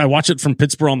there. I watched it from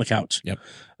Pittsburgh on the couch. Yep.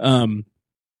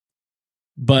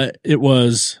 But it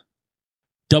was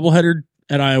doubleheader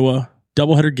at Iowa,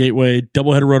 doubleheader Gateway,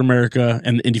 doubleheader Road America,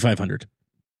 and the Indy 500.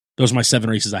 Those are my 7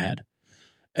 races I had.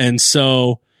 And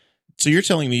so you're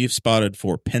telling me you've spotted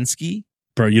for Penske,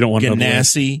 bro, you don't want to know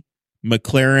Ganassi,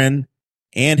 McLaren,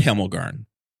 and Hemmelgarn.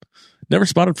 Never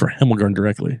spotted for Hemmelgarn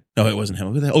directly. No, it wasn't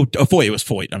Hemmelgarn. Oh, Foyt. It was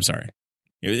Foyt. I'm sorry.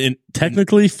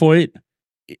 Technically, Foyt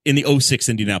in the 06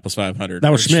 Indianapolis 500.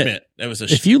 That was Schmidt. That was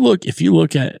if you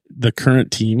look at the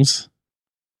current teams,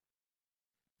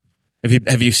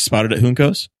 have you spotted at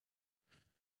Juncos?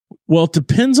 Well, it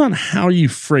depends on how you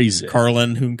phrase it.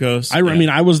 Carlin, Juncos. I mean,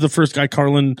 I was the first guy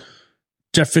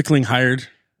Jeff Fickling hired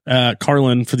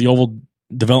Carlin for the oval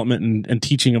development and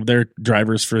teaching of their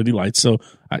drivers for Indy Lights. So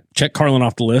I checked Carlin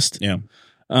off the list. Yeah.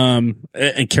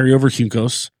 And carry over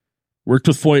Hunkos. Worked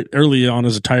with Foyt early on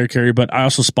as a tire carrier, but I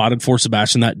also spotted for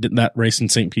Sebastian that race in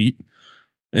St. Pete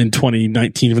in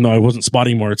 2019, even though I wasn't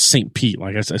spotting more. It's St. Pete.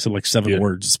 Like I said like 7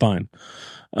 words. It's fine.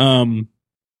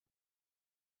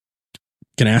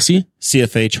 Ganassi,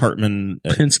 CFH, Hartman,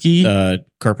 Penske,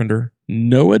 Carpenter.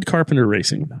 Noed Carpenter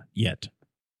Racing. Not yet.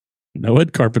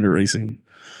 Noed Carpenter Racing.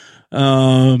 Ray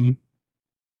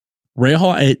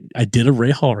Hall. I did a Ray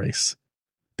Hall race.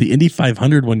 The Indy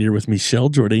 500 one year with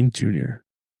Michel Jourdain Jr.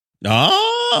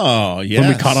 Oh, yeah. When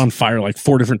we caught on fire like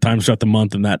 4 different times throughout the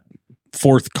month in that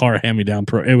 4th car hand-me-down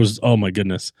pro. It was, oh my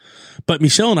goodness. But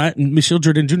Michel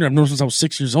Jourdain Jr., I've known since I was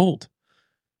 6 years old.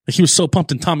 Like he was so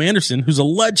pumped. And Tom Anderson, who's a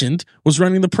legend, was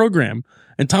running the program.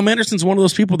 And Tom Anderson's one of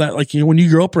those people that, like, you know, when you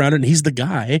grow up around it and he's the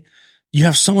guy, you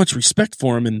have so much respect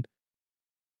for him. And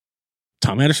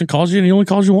Tom Anderson calls you and he only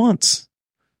calls you once.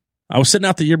 I was sitting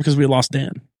out the year because we had lost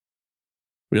Dan.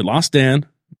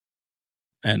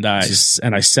 And I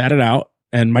sat it out,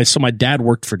 and my dad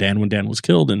worked for Dan when Dan was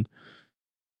killed, and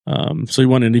so he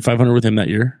won Indy 500 with him that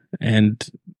year, and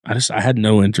I had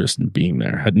no interest in being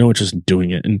there, had no interest in doing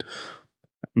it, and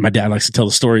my dad likes to tell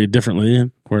the story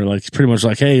differently, where like pretty much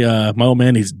like, hey, my old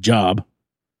man needs a job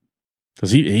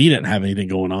because he didn't have anything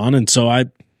going on, and so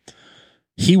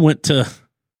he went to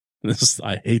this.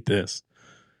 I hate this.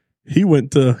 He went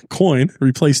to Coin,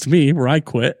 replaced me where I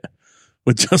quit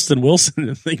with Justin Wilson,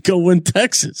 and they go win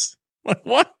Texas. Like,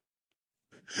 what?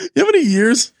 You know how many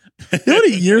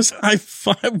years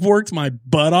I've worked my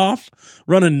butt off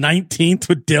running 19th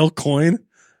with Dale Coyne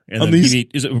and on is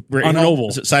it Ray on an Hall? oval.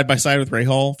 Is it side by side with Ray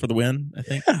Hall for the win? I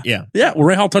think. Yeah. Well,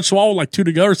 Ray Hall touched the wall with like 2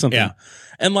 to go or something. Yeah.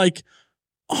 And like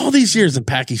all these years, and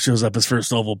Packy shows up his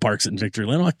first oval, parks it in Victory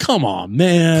Lane. I'm like, come on,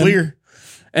 man. Clear.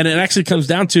 And it actually comes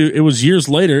down to, it was years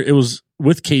later. It was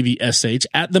with KVSH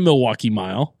at the Milwaukee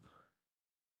Mile.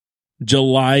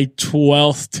 July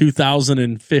 12th,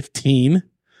 2015,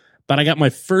 that I got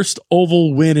my first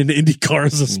oval win in IndyCar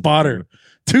as a spotter.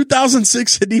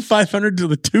 2006 Indy 500 to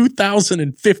the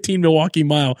 2015 Milwaukee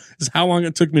Mile is how long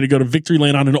it took me to go to Victory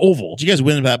Lane on an oval. Did you guys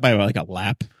win that by like a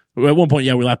lap? At one point,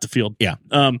 yeah, we lapped the field. Yeah.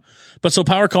 But so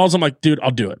Power calls, I'm like, dude, I'll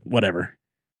do it. Whatever.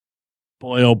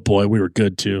 Boy, oh boy, we were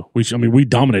good too. We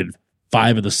dominated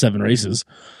 5 of the 7 races,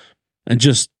 and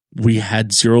just, we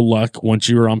had zero luck once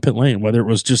you were on pit lane, whether it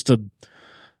was just a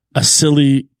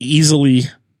silly, easily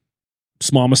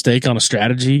small mistake on a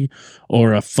strategy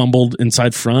or a fumbled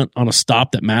inside front on a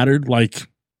stop that mattered. Like,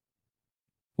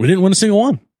 we didn't win a single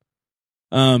one.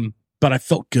 But I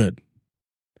felt good.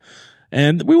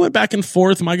 And we went back and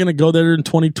forth. Am I going to go there in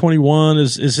 2021?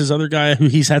 Is his other guy who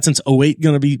he's had since 2008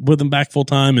 going to be with him back full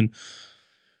time? And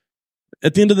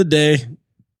at the end of the day,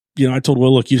 you know, I told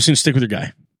Will, look, you just need to stick with your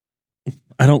guy.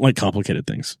 I don't like complicated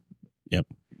things. Yep.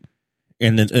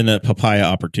 And then a papaya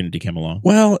opportunity came along.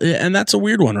 Well, and that's a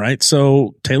weird one, right?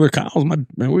 So Taylor Kyle's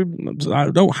I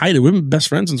don't hide it. We've been best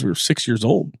friends since we were 6 years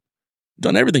old.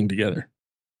 Done everything together,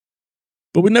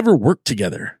 but we never worked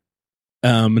together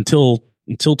until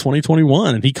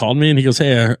 2021. And he called me and he goes,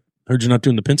 "Hey, I heard you're not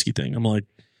doing the Penske thing." I'm like,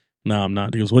 "No, I'm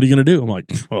not." He goes, "What are you going to do?" I'm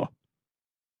like, "Oh,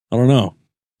 I don't know.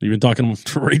 You've been talking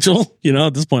to Rachel?" You know,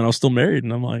 at this point I was still married,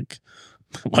 and I'm like,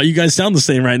 "Why you guys sound the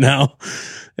same right now?"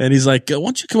 And he's like, "Why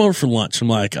don't you come over for lunch?" I'm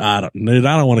like, I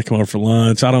don't want to come over for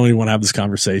lunch. I don't even want to have this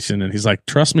conversation. And he's like,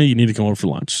 "Trust me, you need to come over for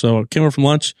lunch." So I came over for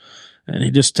lunch, and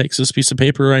he just takes this piece of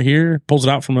paper right here, pulls it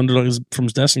out from his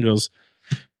desk, and goes,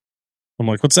 I'm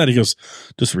like, "What's that?" He goes,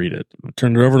 "Just read it." I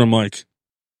turned it over, and I'm like,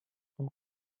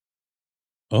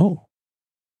 "Oh,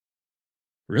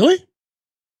 really?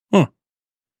 Huh.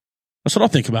 That's what I'll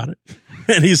think about it."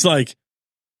 And he's like,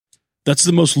 "That's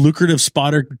the most lucrative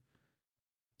spotter,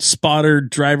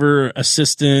 driver,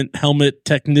 assistant, helmet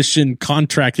technician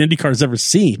contract IndyCar's ever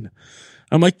seen."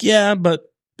 I'm like, "Yeah,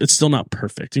 but it's still not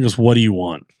perfect." He goes, "What do you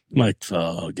want?" I'm like,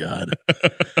 "Oh God."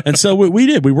 And so we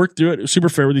did. We worked through it. It was super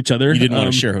fair with each other. You didn't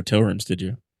want to share hotel rooms, did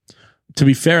you? To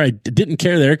be fair, I didn't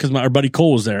care there because our buddy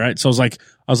Cole was there, right? So I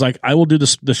was like, I will do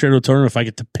the shared hotel room if I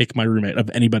get to pick my roommate of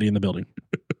anybody in the building.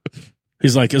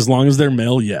 He's like, as long as they're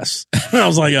male, yes. I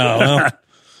was like, oh,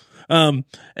 well.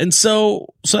 And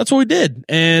so that's what we did,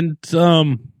 and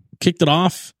kicked it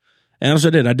off. And that's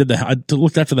what I did. I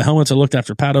looked after the helmets. I looked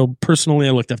after Pato personally.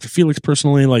 I looked after Felix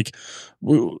personally. Like,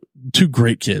 2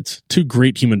 great kids, 2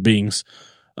 great human beings.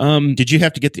 Did you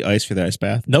have to get the ice for the ice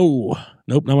bath? Nope,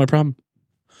 not my problem.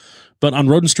 But on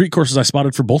road and street courses, I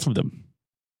spotted for both of them.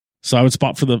 So I would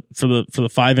spot for the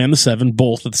 5 and the 7,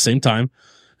 both at the same time.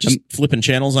 Just flipping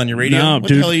channels on your radio? No, what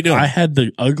dude, the hell are you doing? I had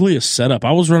the ugliest setup.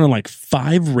 I was running like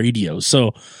 5 radios.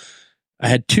 So I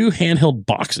had 2 handheld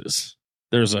boxes.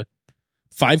 There's a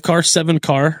 5-car,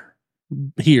 7-car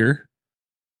here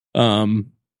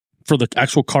for the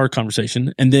actual car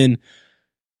conversation. And then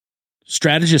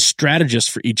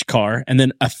strategist for each car. And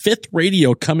then a 5th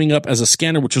radio coming up as a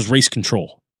scanner, which was race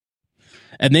control.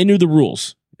 And they knew the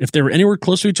rules. If they were anywhere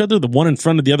close to each other, the one in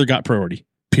front of the other got priority,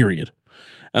 period.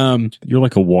 You're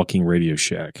like a walking Radio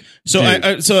Shack. So,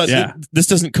 this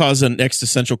doesn't cause an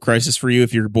existential crisis for you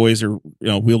if your boys are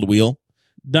wheel to wheel.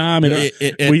 Nah, I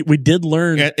mean, we did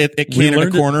learn at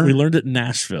Canada Corner. We learned it in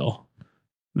Nashville.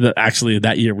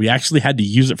 That year, we actually had to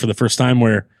use it for the first time.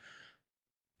 Where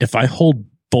if I hold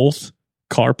both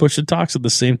car push and talks at the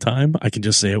same time, I can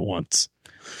just say it once.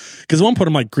 Because at one point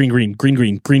I'm like green, green, green,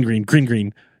 green, green, green, green,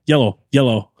 green, yellow,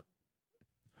 yellow.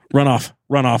 Run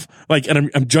off. Like,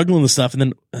 and I'm juggling the stuff. And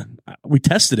then we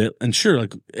tested it. And sure,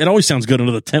 like, it always sounds good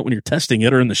under the tent when you're testing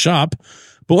it or in the shop.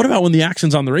 But what about when the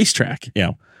action's on the racetrack?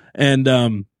 Yeah. And,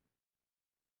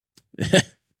 yeah,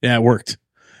 it worked.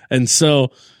 And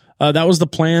so, that was the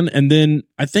plan. And then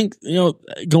I think,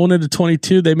 going into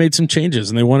 22, they made some changes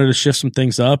and they wanted to shift some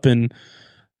things up. And,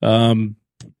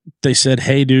 they said,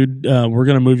 hey, dude, we're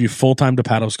going to move you full time to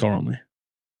Paddles car only.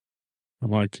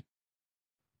 I'm like,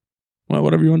 well,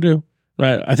 whatever you want to do.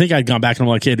 Right. I think I'd gone back and I'm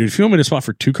like, hey, dude, if you want me to spot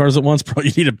for 2 cars at once, bro,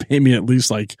 you need to pay me at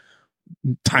least like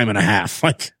time and a half.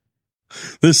 Like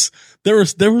this, there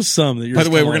was some that you're. By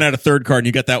the way, we're going to add a 3rd car and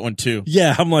you got that one too.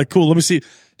 Yeah. I'm like, cool. Let me see.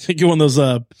 Take you one of those,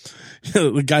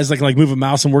 the guys that can like move a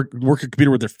mouse and work a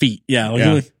computer with their feet. Yeah. Like,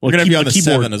 yeah. We're going to be on the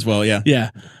keyboard. 7 as well. Yeah.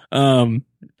 Yeah.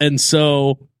 And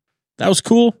so that was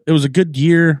cool. It was a good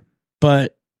year,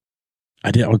 but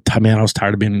I was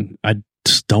tired of being, I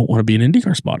just don't want to be an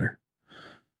IndyCar spotter.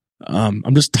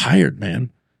 I'm just tired,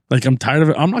 man. Like, I'm tired of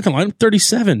it. I'm not gonna lie. I'm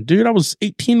 37, dude. I was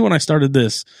 18 when I started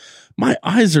this. My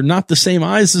eyes are not the same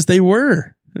eyes as they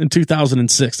were in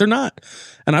 2006. They're not.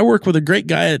 And I work with a great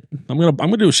guy at, I'm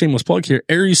gonna do a shameless plug here.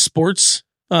 Aries Sports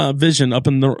Vision up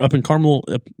in Carmel,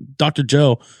 Dr.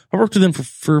 Joe. I worked with him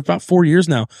for about 4 years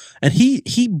now. And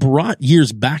he brought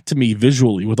years back to me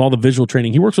visually with all the visual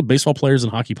training. He works with baseball players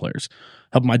and hockey players,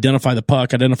 help them identify the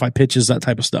puck, identify pitches, that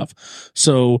type of stuff.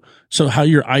 So how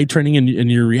your eye training and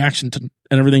your reaction to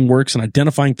and everything works, and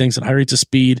identifying things at high rates of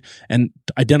speed and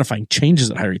identifying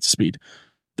changes at high rates of speed.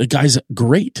 The guy's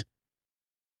great.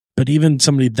 But even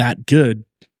somebody that good,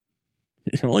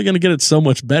 you're only going to get it so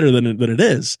much better than it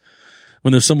is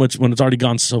when there's so much, when it's already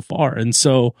gone so far. And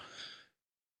so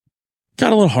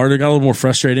got a little harder, got a little more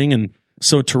frustrating. And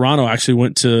so Toronto actually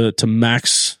went to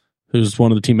Max, who's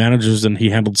one of the team managers, and he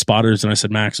handled spotters. And I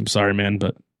said, Max, I'm sorry, man,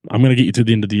 but I'm going to get you through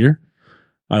the end of the year.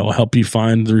 I will help you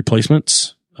find the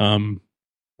replacements. But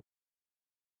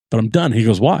I'm done. He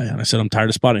goes, why? And I said, I'm tired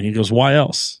of spotting. He goes, why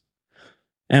else?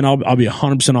 And I'll be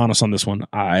 100% honest on this one.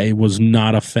 I was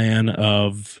not a fan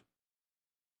of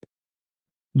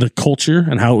the culture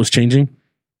and how it was changing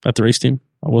at the race team.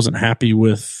 I wasn't happy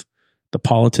with the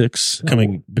politics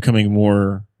becoming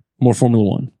more Formula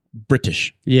One,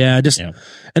 British. Yeah,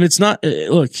 and it's not.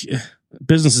 Look,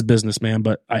 business is business, man.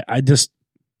 But I just,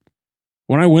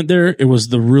 when I went there, it was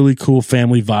the really cool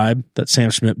family vibe that Sam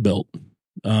Schmidt built.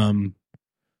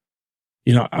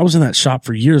 I was in that shop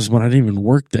for years when I didn't even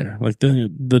work there. Like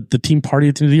the team party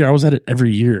at the end of the year, I was at it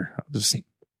every year.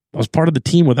 I was part of the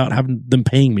team without having them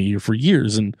paying me for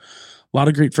years, and a lot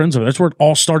of great friends over there. That's where it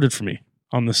all started for me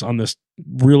on this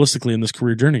realistically in this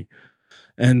career journey.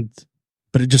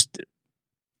 But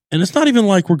it's not even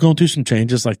like we're going through some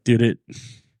changes. Like, dude,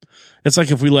 it's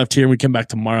like if we left here and we came back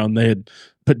tomorrow and they had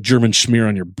put German schmear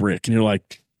on your brick, and you're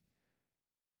like,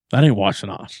 that ain't washing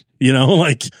off.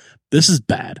 Like, this is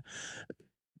bad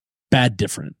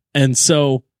different. And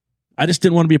so I just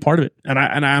didn't want to be a part of it. And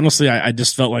I honestly, I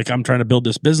just felt like I'm trying to build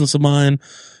this business of mine.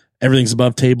 Everything's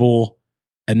above table.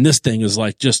 And this thing is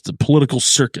like just a political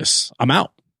circus. I'm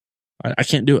out. I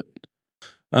can't do it.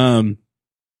 And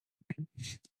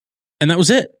that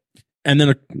was it. And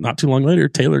then not too long later,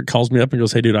 Taylor calls me up and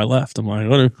goes, hey, dude, I left. I'm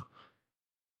like,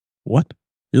 what?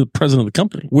 You're the president of the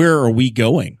company. Where are we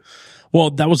going?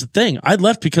 Well, that was the thing. I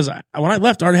left because when I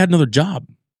left, I already had another job.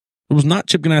 It was not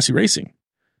Chip Ganassi Racing.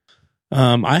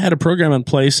 I had a program in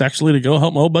place actually to go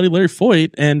help my old buddy Larry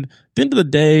Foyt. And at the end of the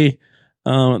day,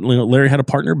 Larry had a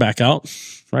partner back out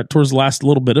right towards the last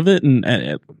little bit of it. And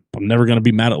I'm never going to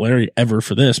be mad at Larry ever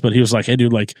for this, but he was like, hey,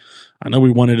 dude, like, I know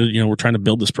we wanted to, we're trying to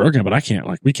build this program,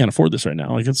 but we can't afford this right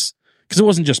now. Like, it's because it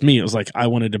wasn't just me. It was like, I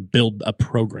wanted to build a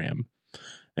program,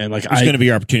 and like, it's going to be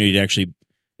your opportunity to actually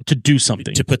to do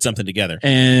something, to put something together.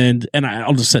 And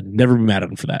I'll just said, never be mad at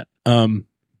him for that.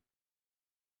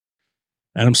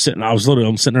 And I'm sitting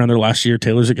around there last year.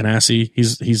 Taylor's at Ganassi.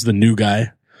 He's the new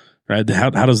guy, right? How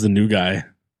does the new guy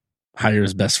hire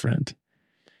his best friend?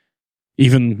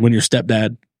 Even when your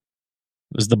stepdad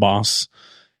is the boss,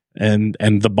 and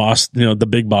the boss, the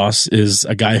big boss is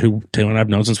a guy who Taylor and I've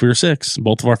known since we were 6.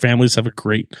 Both of our families have a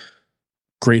great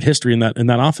history in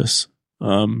that office.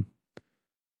 You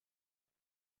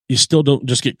still don't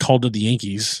just get called to the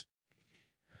Yankees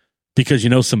because you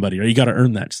know somebody, or you got to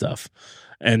earn that stuff.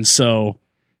 And so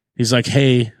he's like,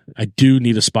 "Hey, I do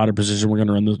need a spotter position. We're going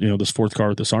to run this 4th car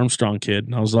with this Armstrong kid."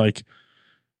 And I was like,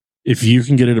 "If you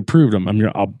can get it approved,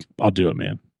 I'll do it,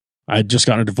 man." I had just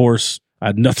gotten a divorce. I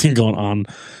had nothing going on.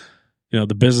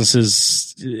 The business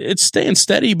it's staying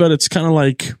steady, but it's kind of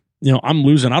like, I'm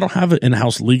losing. I don't have an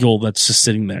in-house legal that's just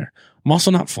sitting there. I'm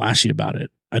also not flashy about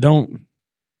it. I don't.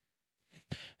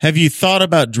 Have you thought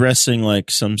about dressing like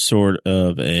some sort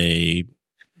of a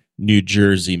New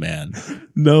Jersey man?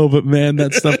 No, but man,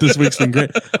 that stuff this week's been great.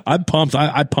 I'm pumped.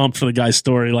 I pumped for the guy's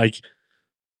story. Like, a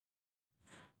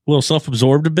little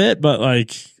self-absorbed a bit, but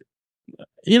like,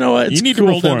 you know what? You need cool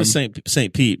to roll for down him. to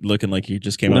St. Pete looking like you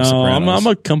just came out of No, Sopranos.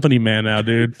 I'm a company man now,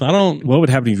 dude. I don't. What would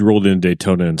happen if you rolled in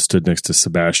Daytona and stood next to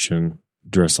Sebastian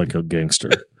dressed like a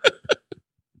gangster?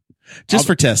 Just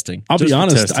for testing. I'll be Just for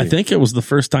honest. testing. I think it was the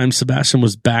first time Sebastian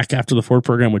was back after the Ford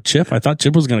program with Chip. I thought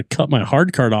Chip was going to cut my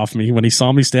hard card off me when he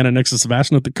saw me standing next to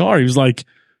Sebastian at the car. He was like,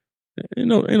 ain't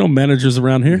no managers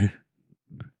around here.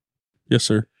 Yes,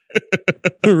 sir.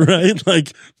 Right?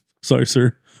 Like, sorry,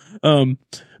 sir.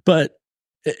 But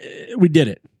we did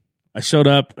it. I showed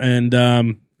up,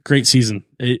 and great season.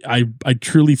 I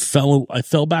truly fell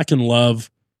back in love.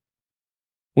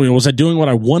 Was I doing what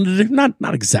I wanted to do?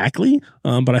 Not exactly,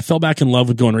 but I fell back in love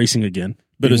with going racing again.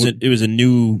 But it was a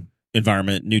new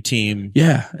environment, new team.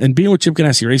 Yeah, and being with Chip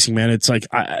Ganassi Racing, man, it's like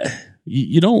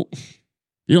you don't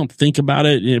think about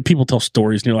it. People tell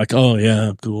stories, and you're like, "Oh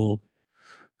yeah, cool,"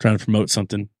 trying to promote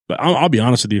something. But I'll be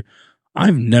honest with you,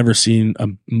 I've never seen a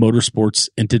motorsports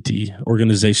entity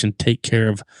organization take care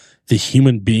of the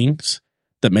human beings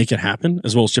that make it happen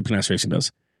as well as Chip Ganassi Racing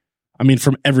does. I mean,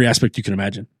 from every aspect you can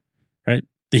imagine, right?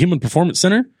 The Human Performance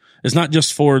Center is not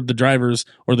just for the drivers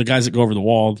or the guys that go over the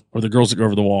wall or the girls that go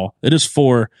over the wall. It is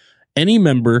for any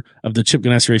member of the Chip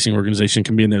Ganassi Racing organization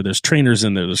can be in there. There's trainers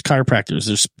in there. There's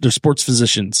chiropractors. There's sports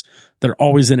physicians that are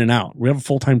always in and out. We have a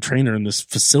full-time trainer in this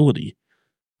facility.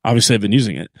 Obviously, I've been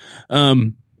using it.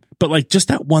 But like just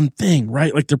that one thing,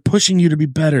 right? Like they're pushing you to be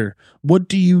better. What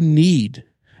do you need?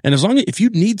 And if you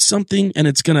need something and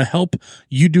it's going to help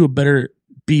you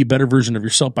be a better version of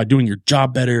yourself by doing your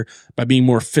job better, by being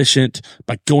more efficient,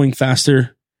 by going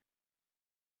faster,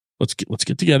 let's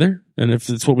get together. And if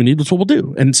it's what we need, that's what we'll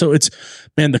do. And so it's,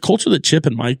 man, the culture that Chip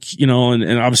and Mike, and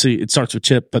obviously it starts with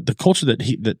Chip, but the culture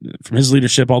that from his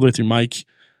leadership all the way through Mike,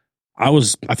 I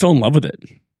fell in love with it.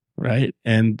 Right.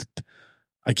 And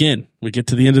again, we get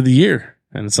to the end of the year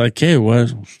and it's like, hey,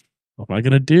 what am I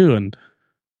going to do? And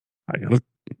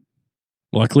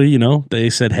luckily, they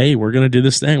said, hey, we're going to do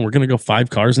this thing. We're going to go 5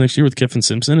 cars next year with Kiffin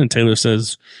Simpson. And Taylor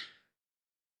says,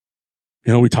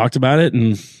 we talked about it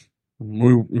and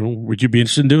would you be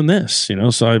interested in doing this?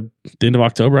 So at the end of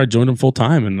October, I joined him full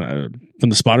time and from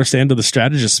the spotter stand to the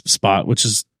strategist spot, which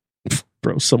is,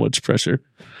 bro, so much pressure.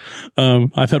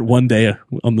 I've had one day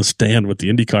on the stand with the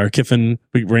IndyCar.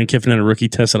 We ran Kiffin in a rookie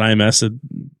test at IMS.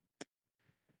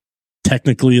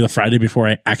 Technically the Friday before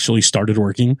I actually started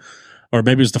working. Or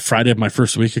maybe it was the Friday of my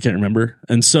first week. I can't remember.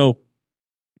 And so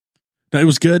it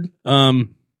was good.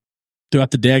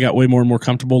 Throughout the day, I got way more and more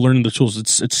comfortable learning the tools.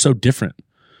 It's so different.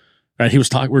 Right?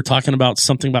 We were talking about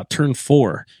something about turn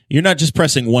 4. You're not just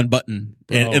pressing one button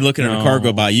and looking at a car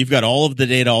go by. You've got all of the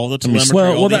data, all the telemetry,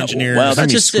 all the engineers. How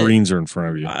many screens are in front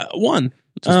of you? One.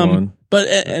 Just one. But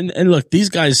and look, these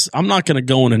guys, I'm not going to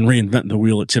go in and reinvent the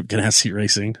wheel at Chip Ganassi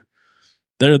Racing.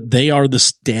 They are the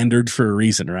standard for a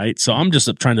reason, right? So I'm just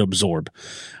trying to absorb.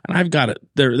 And I've got it.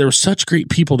 There were such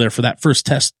great people there for that first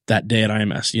test that day at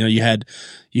IMS.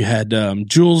 You had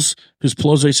Jules, who's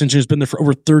Pelot's race engineer, has been there for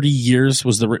over 30 years,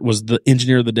 was the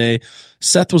engineer of the day.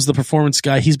 Seth was the performance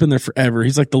guy. He's been there forever.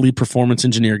 He's like the lead performance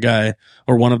engineer guy,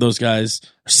 or one of those guys,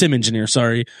 sim engineer,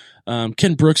 sorry.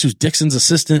 Ken Brooks, who's Dixon's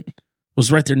assistant,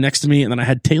 was right there next to me. And then I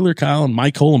had Taylor Kyle and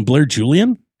Mike Cole and Blair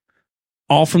Julian,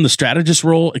 all from the strategist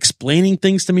role, explaining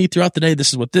things to me throughout the day.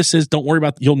 This is what this is. Don't worry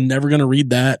about you're never going to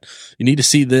read that. You need to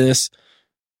see this.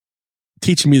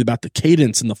 Teaching me about the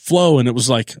cadence and the flow. And it was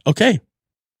like, okay.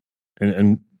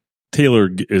 And Taylor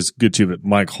is good too, but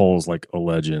Mike Hull is like a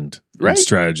legend in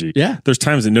strategy. Yeah. There's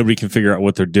times that nobody can figure out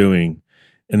what they're doing.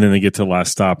 And then they get to the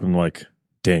last stop and like,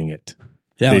 dang it.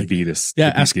 Yeah, they beat us. Yeah,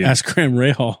 ask Graham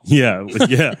Rahal. Yeah,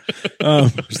 yeah,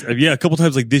 yeah. A couple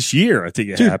times, like this year, I think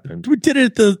it happened. We did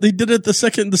it. They did it the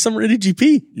summer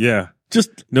IndyGP. Yeah,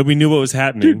 just nobody knew what was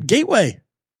happening. Dude, Gateway.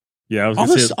 Yeah,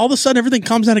 all of a sudden everything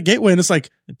comes out of Gateway, and it's like,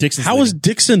 how is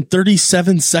Dixon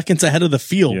 37 seconds ahead of the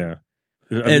field? Yeah,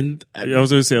 I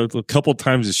was going to say a couple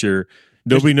times this year.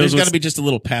 Nobody knows. There's got to be just a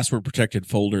little password protected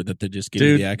folder that they just give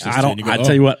you the access to. I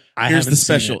tell you what, here's the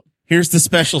special. Here's the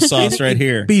special sauce right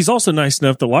here. But he's also nice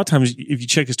enough that a lot of times, if you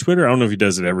check his Twitter, I don't know if he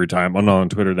does it every time. I'm not on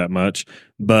Twitter that much,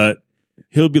 but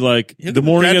he'll be like, the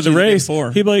morning of the race,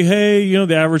 he'll be like, hey,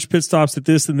 the average pit stops at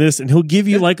this and this. And he'll give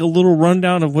you like a little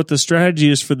rundown of what the strategy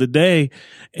is for the day.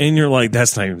 And you're like,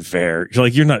 that's not even fair. You're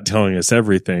like, you're not telling us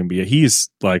everything. But yeah, he's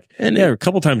like, and a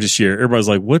couple times this year, everybody's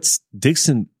like, what's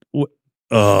Dixon?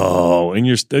 Oh, and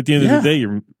you're at the end of the day,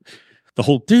 you're the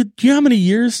whole dude. Do you know how many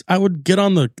years I would get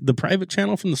on the private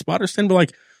channel from the spotter stand? But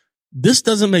like, this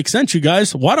doesn't make sense, you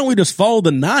guys. Why don't we just follow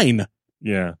the 9?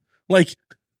 Yeah. Like,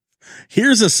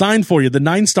 here's a sign for you. The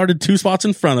 9 started 2 spots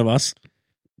in front of us.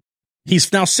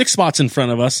 He's now 6 spots in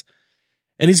front of us,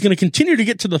 and he's going to continue to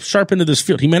get to the sharp end of this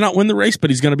field. He may not win the race, but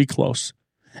he's going to be close.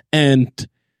 And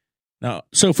now,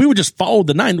 so if we would just follow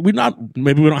the 9,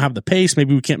 maybe we don't have the pace,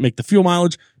 maybe we can't make the fuel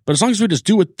mileage, but as long as we just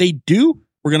do what they do,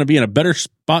 we're going to be in a better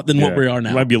spot than what we are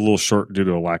now. It might be a little short due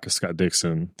to a lack of Scott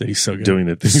Dixon. He's so good. Doing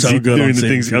the things. So good doing the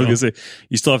things. I was going to say,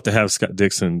 you still have to have Scott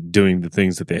Dixon doing the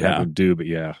things that they have him do, but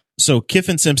yeah. So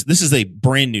Kiffin Simpson, this is a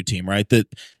brand new team, right? The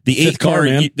 8th car,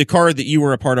 the car that you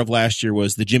were a part of last year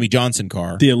was the Jimmy Johnson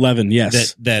car. The 11,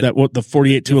 yes. That what the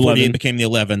 48 to 11. 48 became the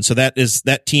 11. So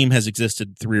that team has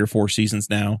existed 3 or 4 seasons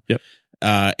now. Yep.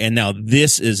 And now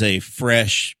this is a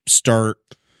fresh start,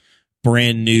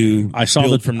 brand new. I saw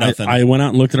build from nothing. I went out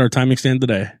and looked at our timing stand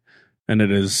today, and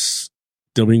it is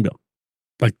still being built.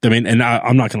 Like, I mean, and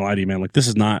I'm not going to lie to you, man. Like, this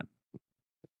is not.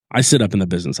 I sit up in the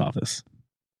business office.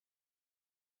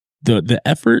 The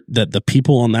effort that the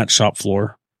people on that shop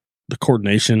floor, the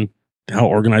coordination, how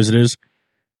organized it is.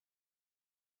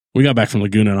 We got back from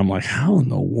Laguna, and I'm like, how in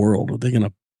the world are they going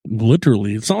to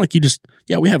literally? It's not like you just,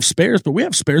 we have spares, but we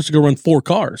have spares to go run 4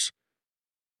 cars.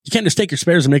 You can't just take your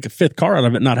spares and make a 5th car out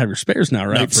of it and not have your spares now,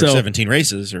 right? Not for 17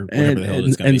 races or whatever the hell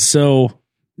it's going to be. And so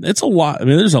it's a lot. I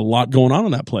mean, there's a lot going on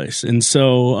in that place. And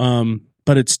so,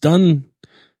 but it's done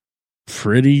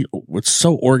it's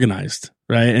so organized,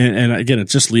 right? And again,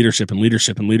 it's just leadership and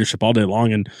leadership and leadership all day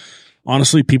long. And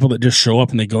honestly, people that just show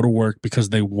up and they go to work because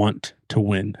they want to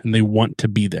win and they want to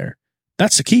be there.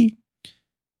 That's the key.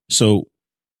 So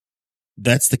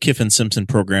that's the Kiffin Simpson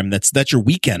program. That's your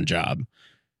weekend job.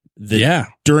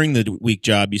 During the week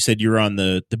job, you said you're on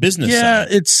the business side.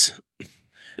 Yeah,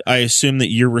 I assume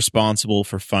that you're responsible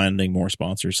for finding more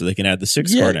sponsors so they can add the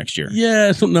 6th car next year.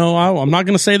 Yeah, no, I'm not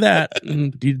going to say that.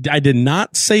 I did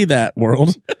not say that,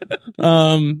 world.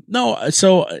 No,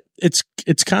 so it's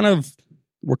kind of,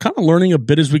 we're kind of learning a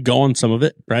bit as we go on some of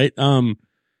it, right?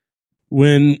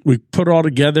 When we put it all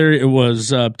together, it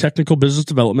was technical business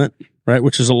development, right?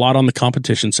 Which is a lot on the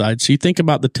competition side. So you think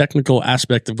about the technical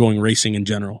aspect of going racing in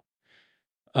general.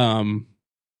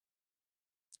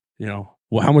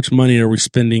 Well, how much money are we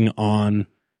spending on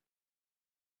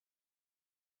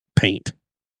paint?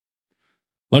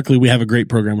 Luckily, we have a great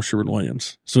program with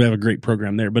Sherwin-Williams, so we have a great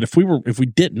program there. But if we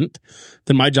didn't,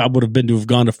 then my job would have been to have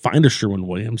gone to find a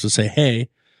Sherwin-Williams and say, "Hey,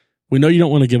 we know you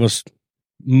don't want to give us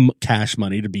cash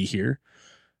money to be here,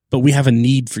 but we have a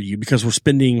need for you because we're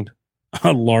spending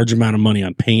a large amount of money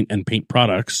on paint and paint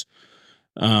products,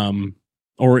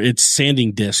 or it's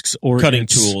sanding discs, or cutting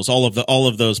tools, all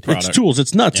of those products. It's tools,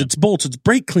 it's nuts, it's bolts, it's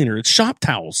brake cleaner, it's shop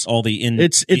towels, all the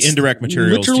indirect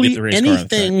materials to get the race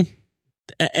anything, car.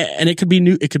 And it could be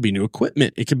new. It could be new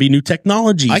equipment. It could be new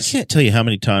technologies. I can't tell you how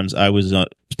many times I was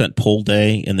spent pole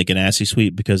day in the Ganassi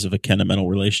suite because of a Kennametal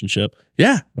relationship.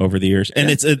 Yeah, over the years, and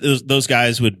it's those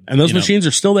guys would, and those machines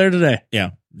are still there today.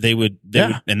 Yeah, they would,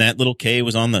 and that little K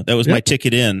was on that was my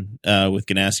ticket in with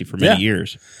Ganassi for many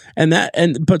years.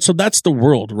 But so that's the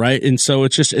world, right? And so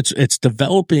it's just it's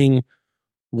developing.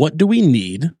 What do we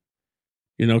need?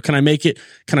 Can I make it?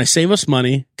 Can I save us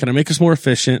money? Can I make us more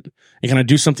efficient? And can I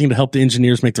do something to help the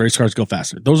engineers make the race cars go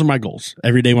faster? Those are my goals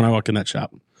every day when I walk in that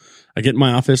shop. I get in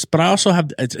my office, but I also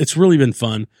have, it's really been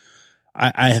fun.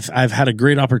 I've had a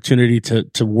great opportunity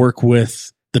to work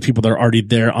with the people that are already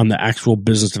there on the actual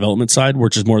business development side,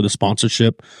 which is more of the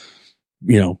sponsorship,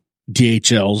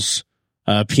 DHLs,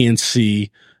 PNC,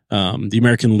 the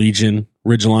American Legion,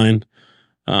 Ridgeline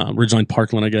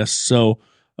Parkland, I guess. So,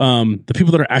 the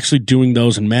people that are actually doing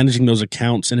those and managing those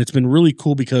accounts. And it's been really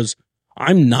cool because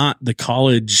I'm not the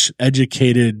college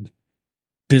educated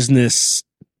business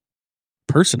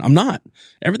person. I'm not.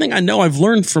 Everything I know, I've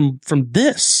learned from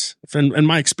this and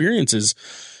my experiences.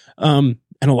 And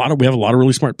we have a lot of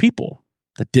really smart people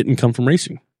that didn't come from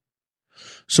racing.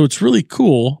 So it's really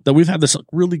cool that we've had this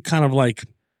really kind of like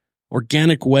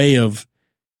organic way of,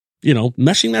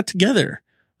 meshing that together.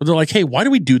 But they're like, hey, why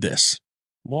do we do this?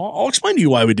 Well, I'll explain to you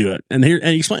why we do it. And you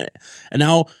explain it. And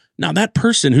now that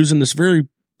person who's in this very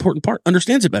important part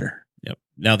understands it better. Yep.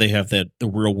 Now they have the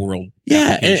real world.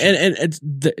 Yeah. And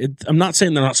I'm not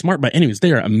saying they're not smart by any means.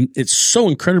 They are. It's so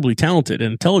incredibly talented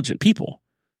and intelligent people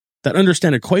that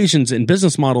understand equations and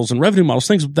business models and revenue models,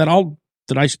 things that I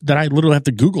literally have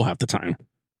to Google half the time.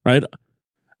 Right.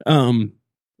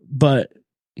 But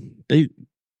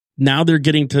they're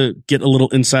getting to get a little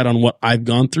insight on what I've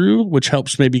gone through, which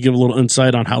helps maybe give a little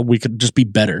insight on how we could just be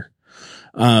better.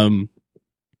 But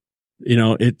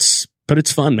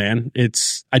it's fun, man.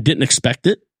 I didn't expect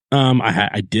it.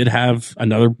 I did have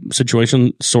another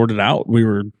situation sorted out. We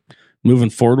were moving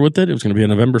forward with it. It was going to be a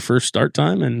November 1st start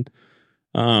time. And,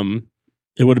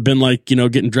 it would have been like,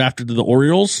 getting drafted to the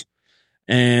Orioles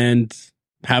and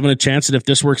having a chance that if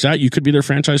this works out, you could be their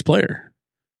franchise player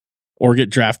or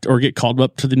get drafted or get called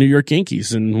up to the New York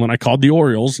Yankees. And when I called the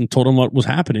Orioles and told them what was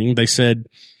happening, they said,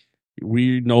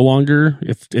 we no longer,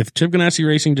 if Chip Ganassi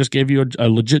Racing just gave you a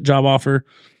legit job offer,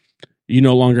 you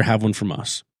no longer have one from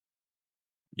us.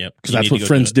 Yep. Because that's what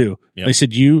friends do. Yep. They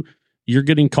said, you're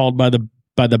getting called by the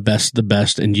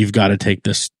best, and you've got to take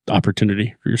this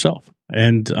opportunity for yourself.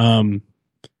 And,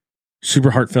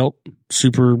 super heartfelt,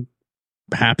 super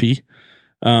happy.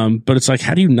 But it's like,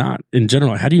 how do you not want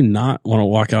to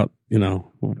walk out,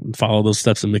 and follow those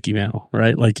steps of Mickey Mantle,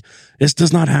 right? Like this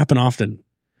does not happen often.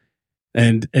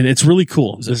 And it's really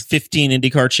cool. There's 15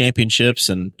 IndyCar championships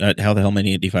and how the hell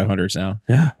many Indy 500s now?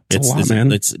 Yeah. It's a lot,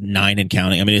 man. It's 9 and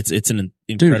counting. I mean, it's an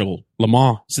incredible. Dude, Le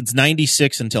Mans. Since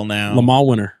 96 until now. Le Mans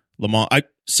winner.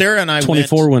 Sarah and I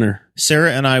 24 winner.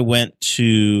 Sarah and I went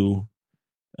to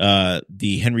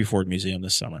the Henry Ford Museum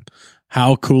this summer.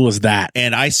 How cool is that?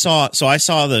 And I saw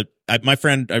my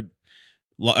friend,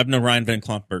 I've known Ryan Van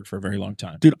Klompenberg for a very long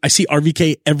time. Dude, I see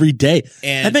RVK every day.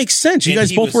 And that makes sense. You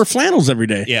guys both wear flannels every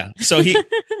day. Yeah. So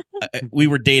we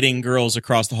were dating girls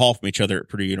across the hall from each other at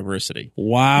Purdue University.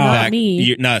 Wow.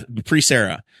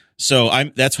 Pre-Sarah. So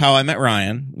that's how I met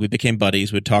Ryan. We became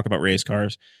buddies. We'd talk about race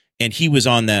cars. And he was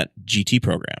on that GT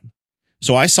program.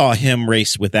 So I saw him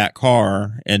race with that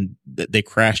car, and they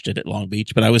crashed it at Long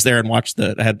Beach. But I was there and watched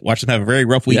them have a very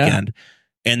rough weekend.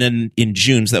 Yeah. And then in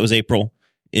June, so that was April.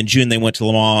 In June, they went to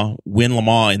Le Mans, win Le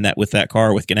Mans with that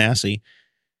car with Ganassi.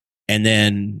 And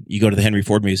then you go to the Henry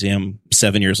Ford Museum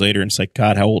 7 years later, and it's like,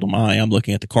 God, how old am I? I'm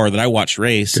looking at the car that I watched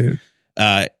race. Dude.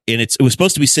 And it was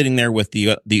supposed to be sitting there with the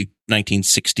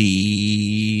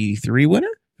 1963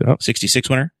 winner, 66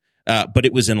 winner. But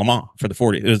it was in Le Mans for the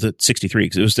 40. It was the 63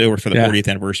 because it was over for the 40th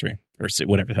anniversary or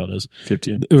whatever the hell it is.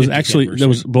 50th. It was actually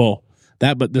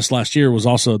but this last year was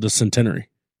also the centenary.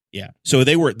 Yeah. So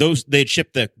they'd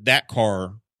shipped that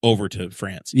car over to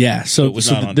France. Yeah. So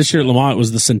this year at Le Mans, it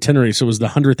was the centenary. So it was the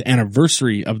 100th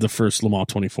anniversary of the first Le Mans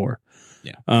 24.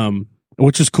 Yeah.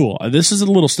 Which is cool. This is a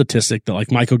little statistic that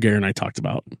like Mike O'Gara and I talked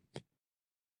about.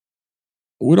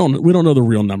 We don't know the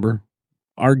real number.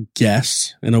 Our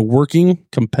guess in a working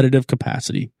competitive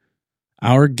capacity,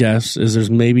 our guess is there's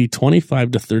maybe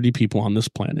 25 to 30 people on this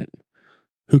planet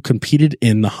who competed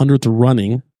in the 100th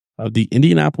running of the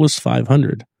Indianapolis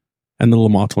 500 and the Le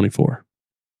Mans 24.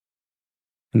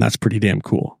 And that's pretty damn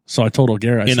cool. So I told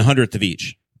O'Gara. In 100th of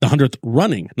each. The 100th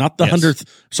running, not the 100th,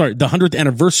 the 100th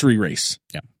anniversary race.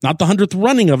 Yeah. Not the 100th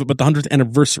running of it, but the 100th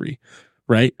anniversary,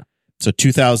 right? So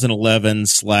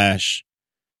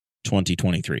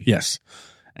 2011/2023. Yes.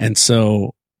 And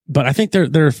so, but I think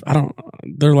they're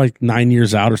like 9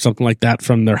 years out or something like that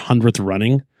from their 100th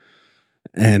running.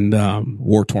 And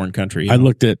war-torn country. I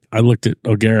looked at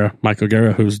O'Gara, Mike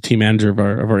O'Gara, who's team manager of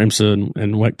our IMSA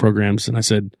and WEC programs, and I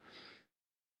said,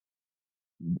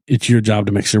 it's your job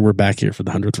to make sure we're back here for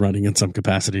the 100th running in some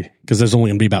capacity, because there's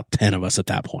only going to be about 10 of us at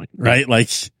that point, right? Like,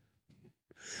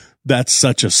 that's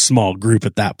such a small group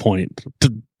at that point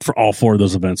for all four of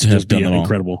those events to just be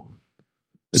incredible.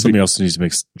 Somebody else needs to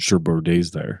make sure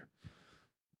Bourdais there.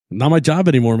 Not my job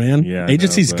anymore, man. Yeah,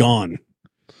 agency's gone.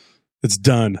 It's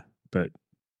done. But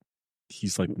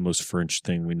he's like the most French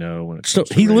thing we know. When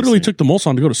he literally took the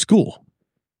Mulsanne to go to school.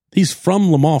 He's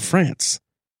from Le Mans, France.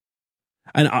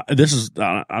 And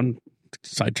I'm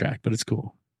sidetracked, but it's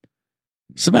cool.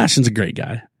 Sebastian's a great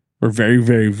guy. We're very,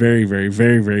 very, very, very,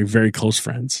 very, very, very close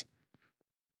friends.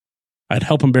 I'd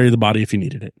help him bury the body if he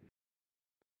needed it.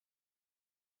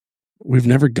 We've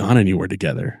never gone anywhere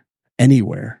together,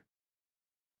 anywhere,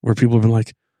 where people have been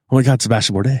like, oh my God,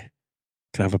 Sebastian Bourdais.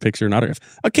 Can I have a picture and autograph?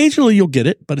 Occasionally you'll get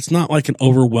it, but it's not like an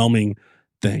overwhelming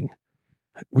thing.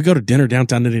 We go to dinner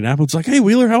downtown Indianapolis. It's like, hey,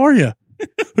 Wheeler, how are you?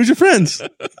 Who's your friends?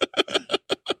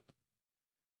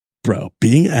 Bro,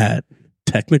 being at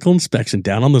technical inspection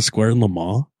down on the square in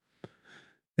Lamar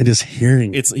and just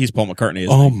hearing. He's Paul McCartney.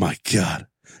 Oh, my God.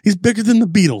 He's bigger than the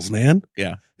Beatles, man.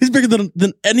 Yeah. He's bigger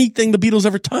than anything the Beatles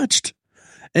ever touched.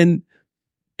 And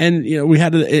we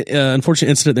had an unfortunate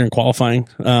incident there in qualifying.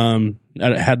 I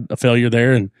had a failure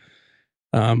there. And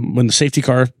when the safety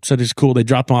car said it's cool, they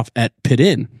dropped him off at pit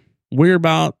in. We're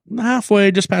about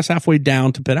just past halfway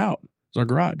down to pit out. It's our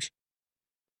garage.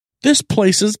 This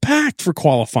place is packed for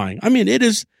qualifying. I mean, it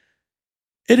is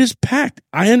packed.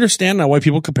 I understand now why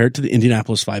people compare it to the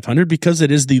Indianapolis 500 because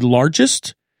it is the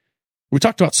largest. We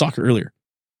talked about soccer earlier.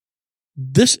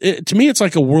 To me, it's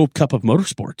like a World Cup of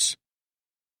motorsports.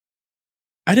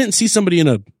 I didn't see somebody in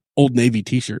a Old Navy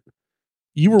t-shirt.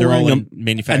 You were wearing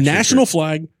a national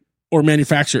flag or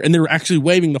manufacturer, and they were actually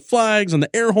waving the flags and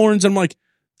the air horns. And I'm like,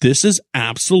 this is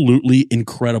absolutely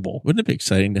incredible. Wouldn't it be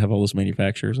exciting to have all those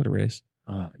manufacturers at a race?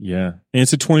 Yeah. And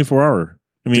it's a 24-hour.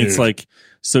 I mean, It's like,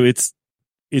 so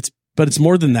but it's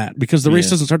more than that because the race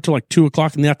doesn't start till like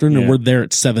 2:00 in the afternoon and we're there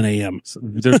at 7 a.m. So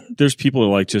there's people that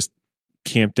like just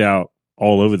camped out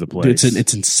all over the place.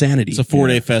 It's insanity. It's a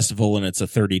 4-day festival and it's a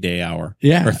 30-day hour.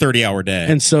 Yeah. Or 30-hour day.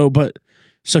 And so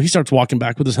he starts walking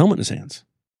back with his helmet in his hands,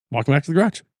 walking back to the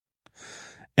garage.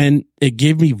 And it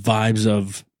gave me vibes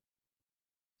of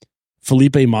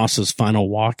Felipe Massa's final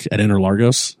walk at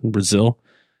Interlagos in Brazil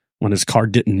when his car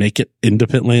didn't make it into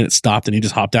pit lane. It stopped and he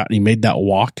just hopped out and he made that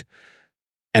walk.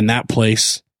 And that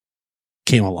place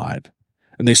came alive.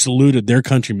 And they saluted their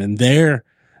countryman, their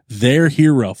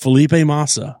hero, Felipe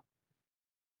Massa.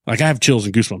 Like I have chills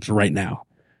and goosebumps right now.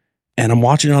 And I'm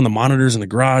watching it on the monitors in the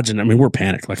garage. And I mean, we're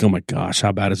panicked. Like, oh my gosh,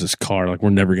 how bad is this car? Like, we're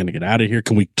never going to get out of here.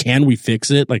 Can we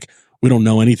fix it? Like, we don't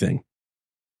know anything.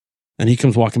 And he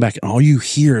comes walking back and all you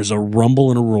hear is a rumble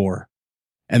and a roar.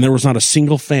 And there was not a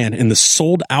single fan in the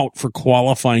sold out for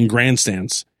qualifying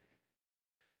grandstands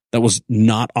that was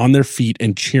not on their feet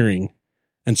and cheering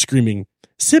and screaming,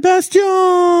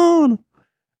 Sebastian!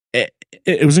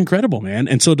 It was incredible, man.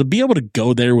 And so to be able to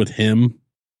go there with him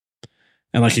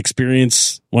and like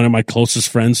experience one of my closest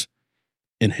friends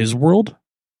in his world,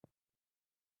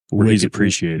 where he's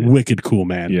appreciated. Wicked cool,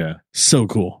 man. Yeah. So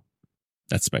cool.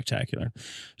 That's spectacular.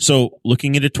 So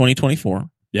looking into 2024,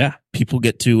 yeah, people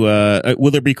get to,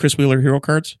 will there be Chris Wheeler hero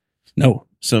cards? No.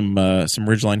 Some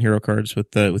Ridgeline hero cards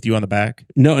with you on the back?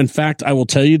 No, in fact, I will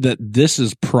tell you that this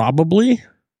is probably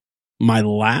my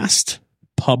last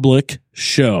public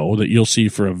show that you'll see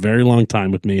for a very long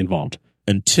time with me involved.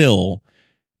 Until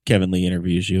Kevin Lee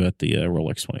interviews you at the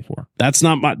Rolex 24. That's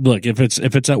not my look. If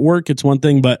it's at work, it's one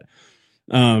thing, but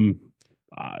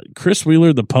Chris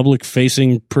Wheeler, the public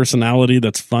facing personality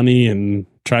that's funny and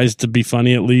tries to be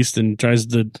funny at least and tries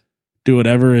to do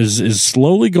whatever is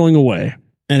slowly going away.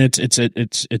 And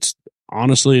it's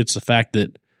honestly, it's the fact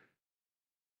that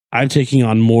I'm taking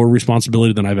on more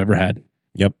responsibility than I've ever had.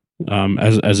 Yep.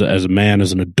 As a man,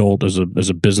 as an adult, as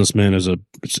a businessman,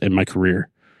 in my career.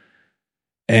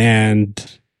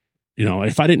 And,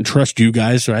 if I didn't trust you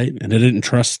guys, right, and I didn't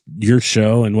trust your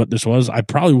show and what this was, I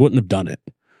probably wouldn't have done it.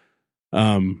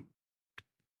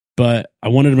 But I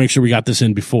wanted to make sure we got this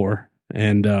in before.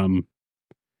 And,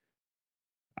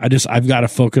 I've got to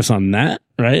focus on that,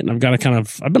 right? And I've got to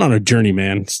I've been on a journey,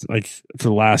 man. It's like for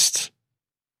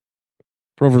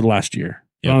over the last year.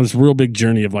 Yep. On this real big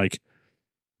journey of like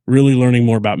really learning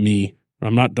more about me.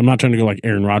 I'm not trying to go like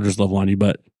Aaron Rodgers level on you,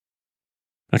 but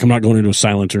like I'm not going into a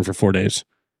silencer for 4 days.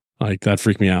 Like that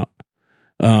freaked me out.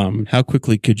 How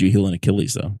quickly could you heal an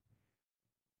Achilles though?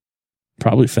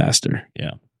 Probably faster.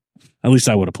 Yeah. At least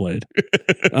I would have played.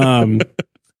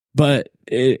 But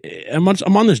I'm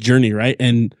on this journey, right?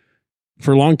 And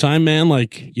for a long time, man,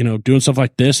 like, doing stuff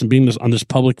like this and being on this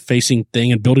public facing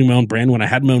thing and building my own brand when I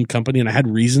had my own company and I had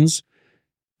reasons,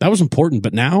 that was important.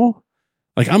 But now,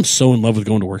 like, I'm so in love with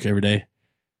going to work every day.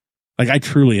 Like, I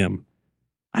truly am.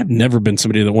 I've never been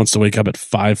somebody that wants to wake up at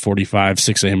 5:45,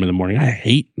 6 a.m. in the morning. I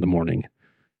hate the morning.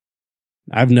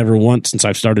 I've never once since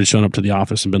I've started showing up to the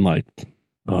office and been like,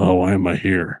 oh, why am I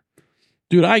here?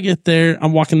 Dude, I get there,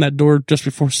 I'm walking that door just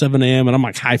before 7 a.m. and I'm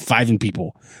like high-fiving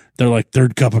people. They're like,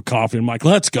 third cup of coffee. I'm like,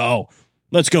 let's go,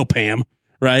 Pam.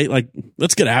 Right? Like,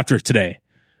 let's get after it today.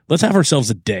 Let's have ourselves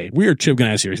a day. We are Chip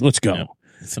Ganassi here. Let's go. Yeah,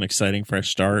 it's an exciting fresh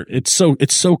start. It's so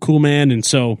cool, man. And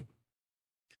so,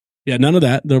 yeah, none of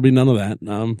that. There'll be none of that.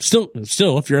 Still,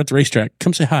 if you're at the racetrack,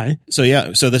 come say hi. So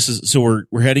yeah,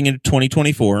 we're heading into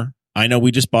 2024. I know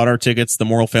we just bought our tickets. The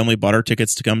Morrill family bought our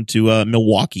tickets to come to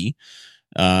Milwaukee.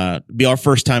 Be our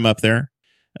first time up there.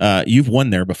 You've won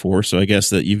there before, so I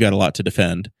guess that you've got a lot to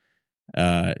defend.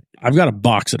 I've got a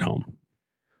box at home.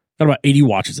 Got about 80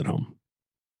 watches at home.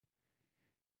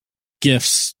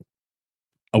 Gifts,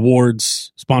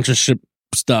 awards, sponsorship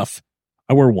stuff.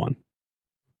 I wear one.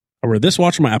 I wear this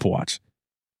watch or my Apple Watch.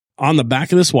 On the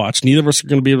back of this watch, none of us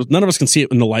can see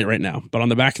it in the light right now, but on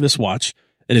the back of this watch,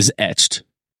 it is etched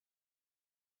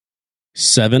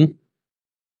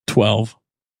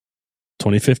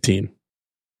 7/12/2015.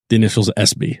 The initials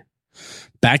SB.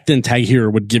 Back then, Tag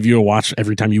Heuer would give you a watch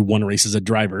every time you won a race as a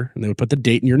driver, and they would put the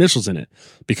date and your initials in it.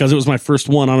 Because it was my first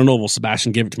one on an oval,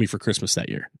 Sebastian gave it to me for Christmas that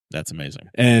year. That's amazing.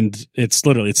 And it's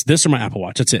this or my Apple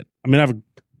Watch. That's it. I mean, I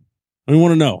don't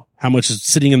want to know how much is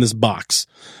sitting in this box.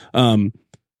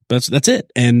 That's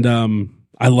it. And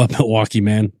I love Milwaukee,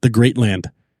 man. The great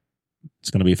land. It's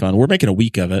going to be fun. We're making a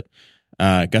week of it.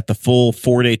 Got the full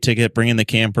 4-day ticket, bringing the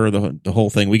camper, the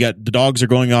whole thing. The dogs are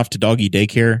going off to doggy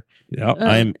daycare. Yeah,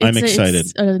 I'm excited.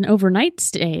 It's an overnight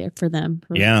stay for them.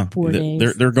 For 4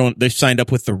 days. They're going. They signed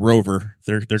up with the Rover.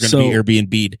 They're going to be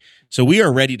Airbnb'd. So we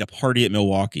are ready to party at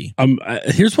Milwaukee.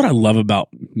 Here's what I love about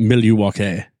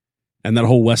Milwaukee and that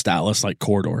whole West Atlas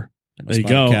corridor. There you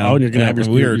go. Oh, and you're going to have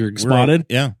your spotted.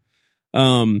 Yeah.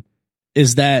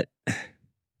 Is that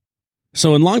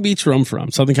so? In Long Beach, where I'm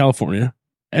from, Southern California,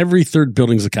 every third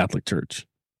building is a Catholic church.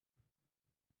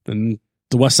 And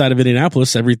the west side of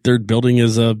Indianapolis, every third building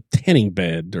is a tanning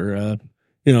bed or a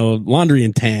laundry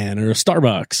and tan or a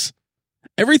Starbucks.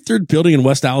 Every third building in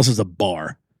West Dallas is a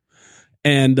bar.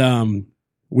 And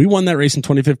we won that race in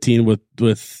 2015 with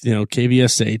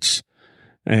KVSH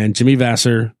and Jimmy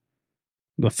Vassar,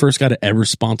 the first guy to ever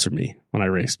sponsor me when I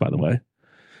raced, by the way.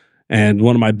 And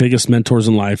one of my biggest mentors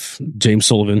in life, James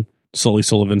Sullivan, Sully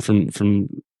Sullivan from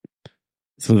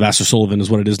the Vassar Sullivan is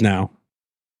what it is now.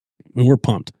 And we're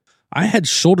pumped. I had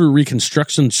shoulder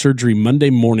reconstruction surgery Monday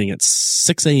morning at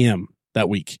 6 a.m. that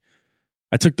week.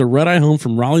 I took the red eye home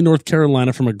from Raleigh, North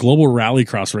Carolina from a global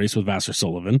rallycross race with Vassar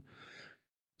Sullivan.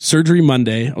 Surgery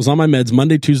Monday. I was on my meds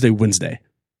Monday, Tuesday, Wednesday.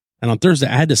 And on Thursday,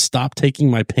 I had to stop taking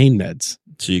my pain meds.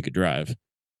 So you could drive.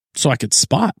 So I could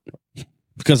spot.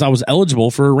 Because I was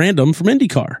eligible for a random from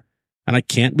IndyCar. And I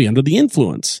can't be under the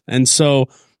influence. And so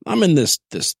I'm in this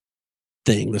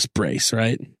brace,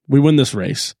 right? We win this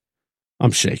race.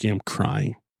 I'm shaking. I'm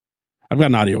crying. I've got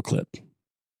an audio clip.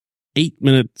 8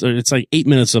 minutes. It's 8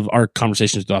 minutes of our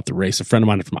conversations throughout the race. A friend of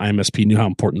mine from IMSP knew how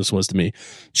important this was to me.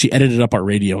 She edited up our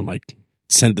radio and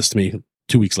sent this to me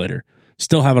 2 weeks later.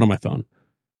 Still have it on my phone.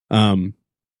 I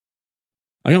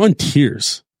got in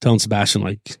tears telling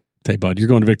Sebastian, hey, bud, you're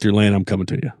going to victory lane. I'm coming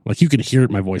to you. You can hear it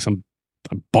in my voice. I'm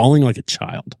bawling like a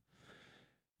child.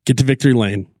 Get to victory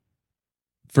lane.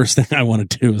 First thing I want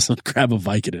to do is grab a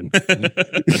Vicodin.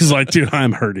 He's like, dude,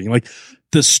 I'm hurting.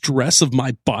 The stress of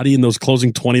my body in those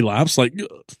closing 20 laps,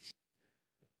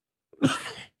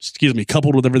 excuse me,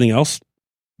 coupled with everything else,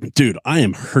 dude, I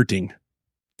am hurting. Do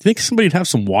you think somebody'd have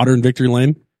some water in victory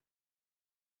lane?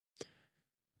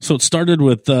 So it started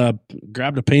with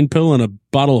grabbed a pain pill and a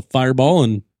bottle of Fireball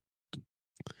and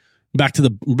back to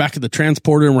the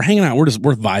transporter, and we're hanging out. We're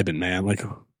vibing, man.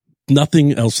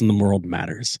 Nothing else in the world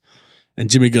matters. And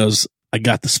Jimmy goes, I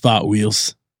got the spot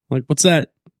wheels. I'm like, what's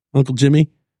that, Uncle Jimmy?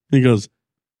 And he goes,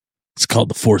 it's called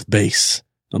the fourth base.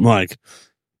 I'm like,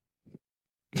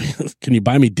 can you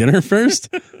buy me dinner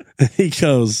first? And he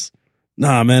goes,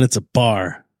 nah, man, it's a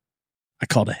bar. I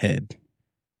called ahead.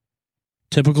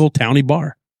 Typical towny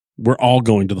bar. We're all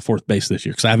going to the fourth base this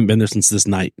year because I haven't been there since this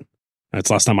night. That's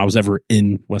the last time I was ever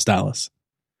in West Dallas.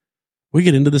 We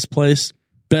get into this place.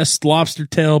 Best lobster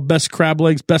tail, best crab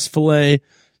legs, best filet,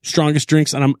 strongest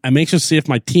drinks. And I'm anxious to see if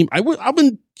my team, I've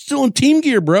been still in team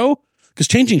gear, bro. Because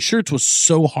changing shirts was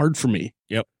so hard for me.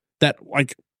 Yep. That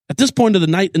at this point of the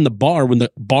night in the bar, when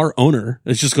the bar owner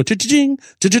is just go cha-cha-ching,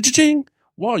 cha-cha-ching.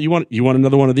 Well, you want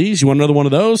another one of these? You want another one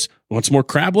of those? Want some more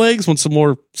crab legs? Want some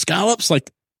more scallops?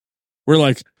 We're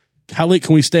like, how late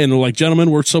can we stay? And they're like,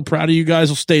 gentlemen, we're so proud of you guys.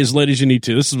 We'll stay as late as you need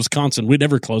to. This is Wisconsin. We'd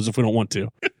never close if we don't want to.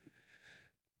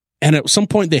 And at some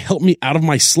point, they helped me out of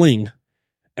my sling.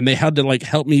 And they had to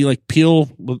help me peel,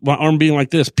 with my arm being like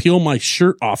this, peel my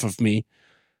shirt off of me.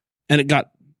 And it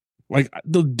got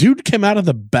the dude came out of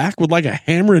the back with a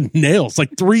hammer and nails,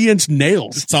 3-inch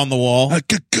nails. It's on the wall.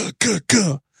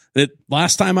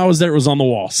 Last time I was there, it was on the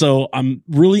wall. So I'm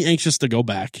really anxious to go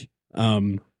back.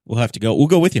 We'll have to go. We'll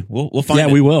go with you. We'll find it.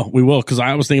 Yeah, we will. We will. Because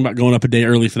I was thinking about going up a day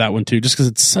early for that one too, just because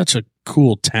it's such a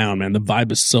cool town, man. The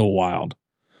vibe is so wild.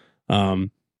 A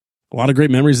lot of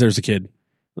great memories there as a kid.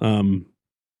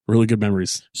 Really good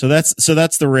memories. So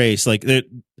that's the race.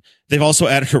 They've also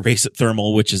added a race at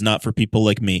Thermal, which is not for people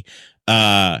like me.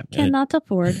 Cannot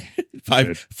afford.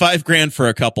 $5,000 for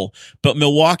a couple. But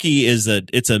Milwaukee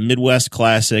it's a Midwest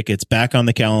classic. It's back on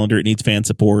the calendar. It needs fan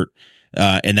support.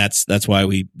 And that's why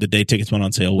the day tickets went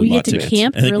on sale. We bought get to tickets.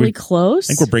 camp really close.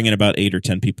 I think we're bringing about 8 or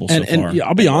 10 people so far. And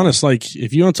I'll be honest, like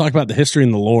if you want to talk about the history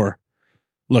and the lore,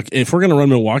 look, if we're going to run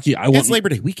Milwaukee, it's Labor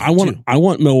Day weekend. I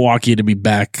want Milwaukee to be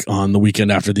back on the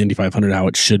weekend after the Indy 500, how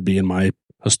it should be in my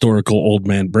historical old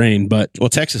man brain. But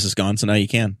Texas is gone, so now you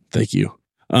can. Thank you.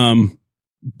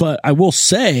 But I will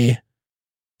say,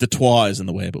 Detroit is in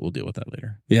the way, but we'll deal with that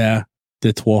later. Yeah,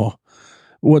 Detroit.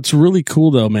 What's really cool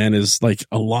though, man, is like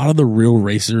a lot of the real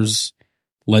racers,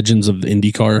 legends of the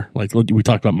IndyCar. Like we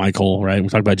talked about Mike Hull, right? We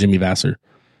talked about Jimmy Vasser.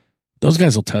 Those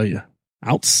guys will tell you,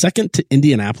 out second to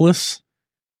Indianapolis,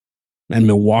 and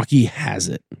Milwaukee has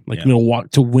it. Like Milwaukee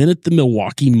to win at the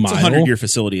Milwaukee Mile. It's a 100-year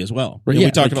facility as well. Right,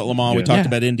 we talked about Le Mans. We talked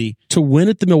about Indy. To win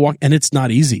at the Milwaukee, and it's not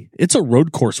easy. It's a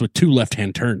road course with 2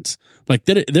 left-hand turns. Like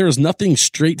there is nothing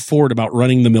straightforward about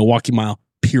running the Milwaukee Mile.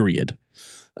 Period.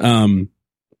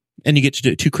 And you get to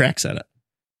do 2 cracks at it.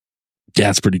 Yeah,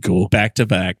 that's pretty cool. Back to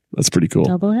back. That's pretty cool.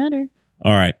 Doubleheader.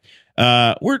 All right.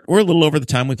 We're a little over the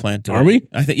time we planned to. Are we?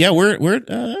 I think. Yeah, we're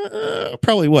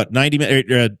probably what 90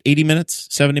 minutes, 80 minutes,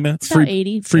 70 minutes. About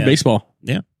 80. Free baseball.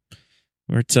 Yeah.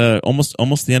 It's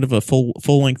almost the end of a full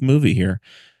length movie here.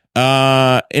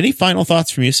 Any final thoughts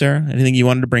from you, Sarah? Anything you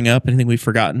wanted to bring up? Anything we've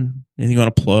forgotten? Anything you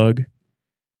want to plug?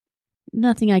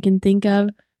 Nothing I can think of.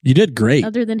 You did great.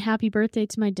 Other than happy birthday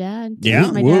to my dad. Yeah.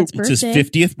 It's my dad's birthday. It's his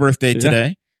 50th birthday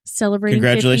today. Celebrating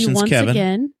Congratulations, 50 once Kevin.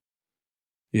 again.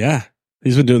 Yeah.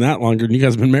 He's been doing that longer than you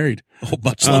guys have been married. Oh,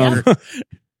 much longer.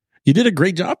 You did a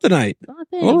great job tonight. Oh,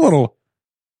 A little.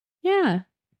 Yeah.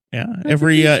 Yeah.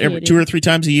 Every 2 or 3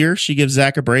 times a year, she gives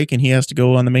Zach a break and he has to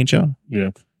go on the main show.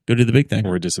 Yeah. Go do the big thing.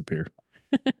 Or disappear.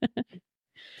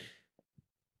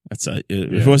 That's if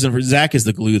it wasn't for Zach is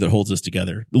the glue that holds us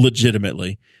together.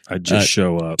 Legitimately. I just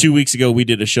show up. 2 weeks ago, we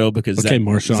did a show because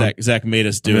Zach made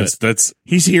us do it.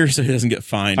 He's here so he doesn't get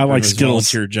fined. I like his skills.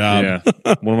 Volunteer job.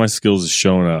 Yeah. One of my skills is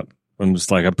showing up. I'm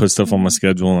just like, I put stuff on my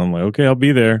schedule and I'm like, okay, I'll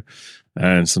be there.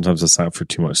 And sometimes it's not for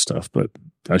too much stuff, but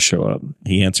I show up.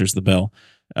 He answers the bell.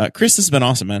 Chris, this has been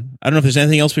awesome, man. I don't know if there's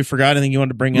anything else we forgot, anything you wanted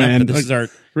to bring up, but this is our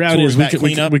reality is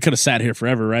we could have sat here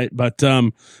forever, right? But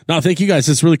no, thank you guys.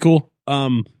 It's really cool.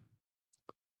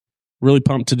 Really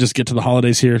pumped to just get to the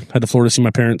holidays here. Had to Florida to see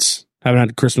my parents. Haven't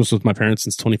had Christmas with my parents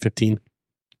since 2015.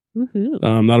 Woohoo.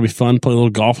 That'll be fun. Play a little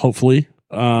golf, hopefully.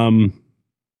 Yeah,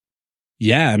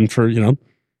 and for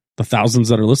the thousands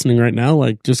that are listening right now,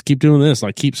 like just keep doing this.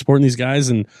 Like keep supporting these guys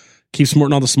and keep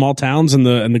supporting all the small towns and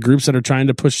the groups that are trying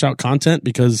to push out content,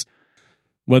 because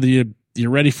whether you're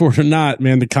ready for it or not,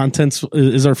 man, the content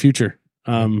is our future.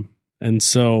 And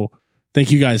so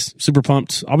thank you guys. Super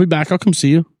pumped. I'll be back. I'll come see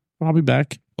you. I'll be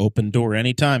back. Open door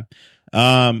anytime.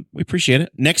 We appreciate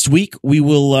it. Next week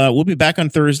we'll be back on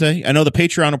Thursday. I know the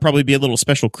Patreon will probably be a little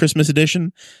special Christmas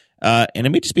edition, and it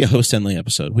may just be a host only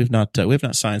episode. We've not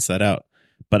scienced that out,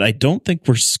 but I don't think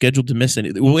we're scheduled to miss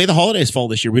any. The way the holidays fall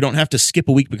this year, we don't have to skip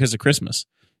a week because of Christmas.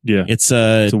 Yeah, it's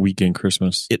a weekend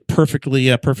Christmas. It perfectly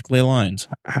aligns.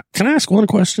 Can I ask one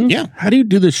question? Yeah. How do you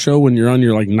do this show when you're on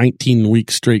your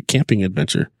 19-week straight camping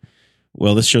adventure?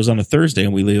 Well, this show's on a Thursday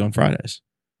and we leave on Fridays.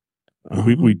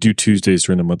 We do Tuesdays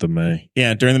during the month of May.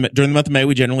 Yeah, during the month of May,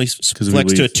 we generally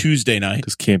flex to a Tuesday night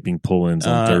because camping pull-ins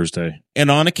on Thursday. And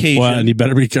on occasion, and you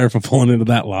better be careful pulling into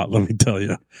that lot. Let me tell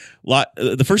you,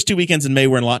 the first 2 weekends in May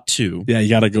we're in lot 2. Yeah, you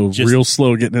got to go real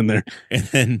slow getting in there. And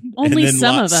then only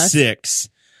some lot of us.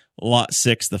 Lot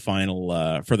 6, the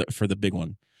final for the big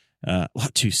one.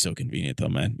 Lot 2 is so convenient though,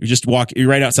 man. You're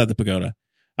right outside the pagoda.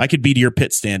 I could be to your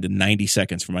pit stand in 90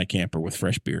 seconds from my camper with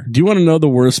fresh beer. Do you want to know the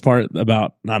worst part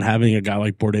about not having a guy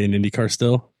like Bourdais in IndyCar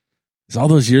still? It's all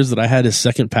those years that I had his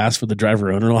second pass for the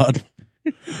driver owner lot.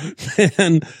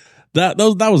 And that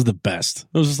was the best.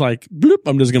 It was just like, bloop,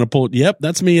 I'm just going to pull it. Yep,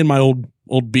 that's me and my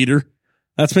old beater.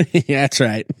 That's me. Yeah, that's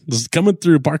right. Just coming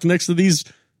through, parked next to these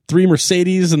 3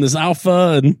 Mercedes and this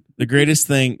Alpha. And the greatest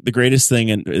thing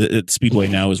at Speedway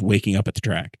now is waking up at the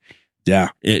track. Yeah.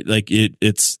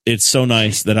 It's so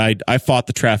nice that I fought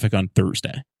the traffic on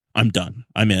Thursday. I'm done.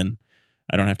 I'm in.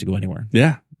 I don't have to go anywhere.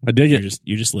 Yeah. I dig it.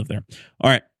 You just live there. All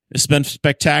right. It's been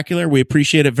spectacular. We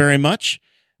appreciate it very much.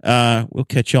 We'll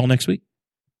catch y'all next week.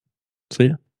 See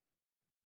ya.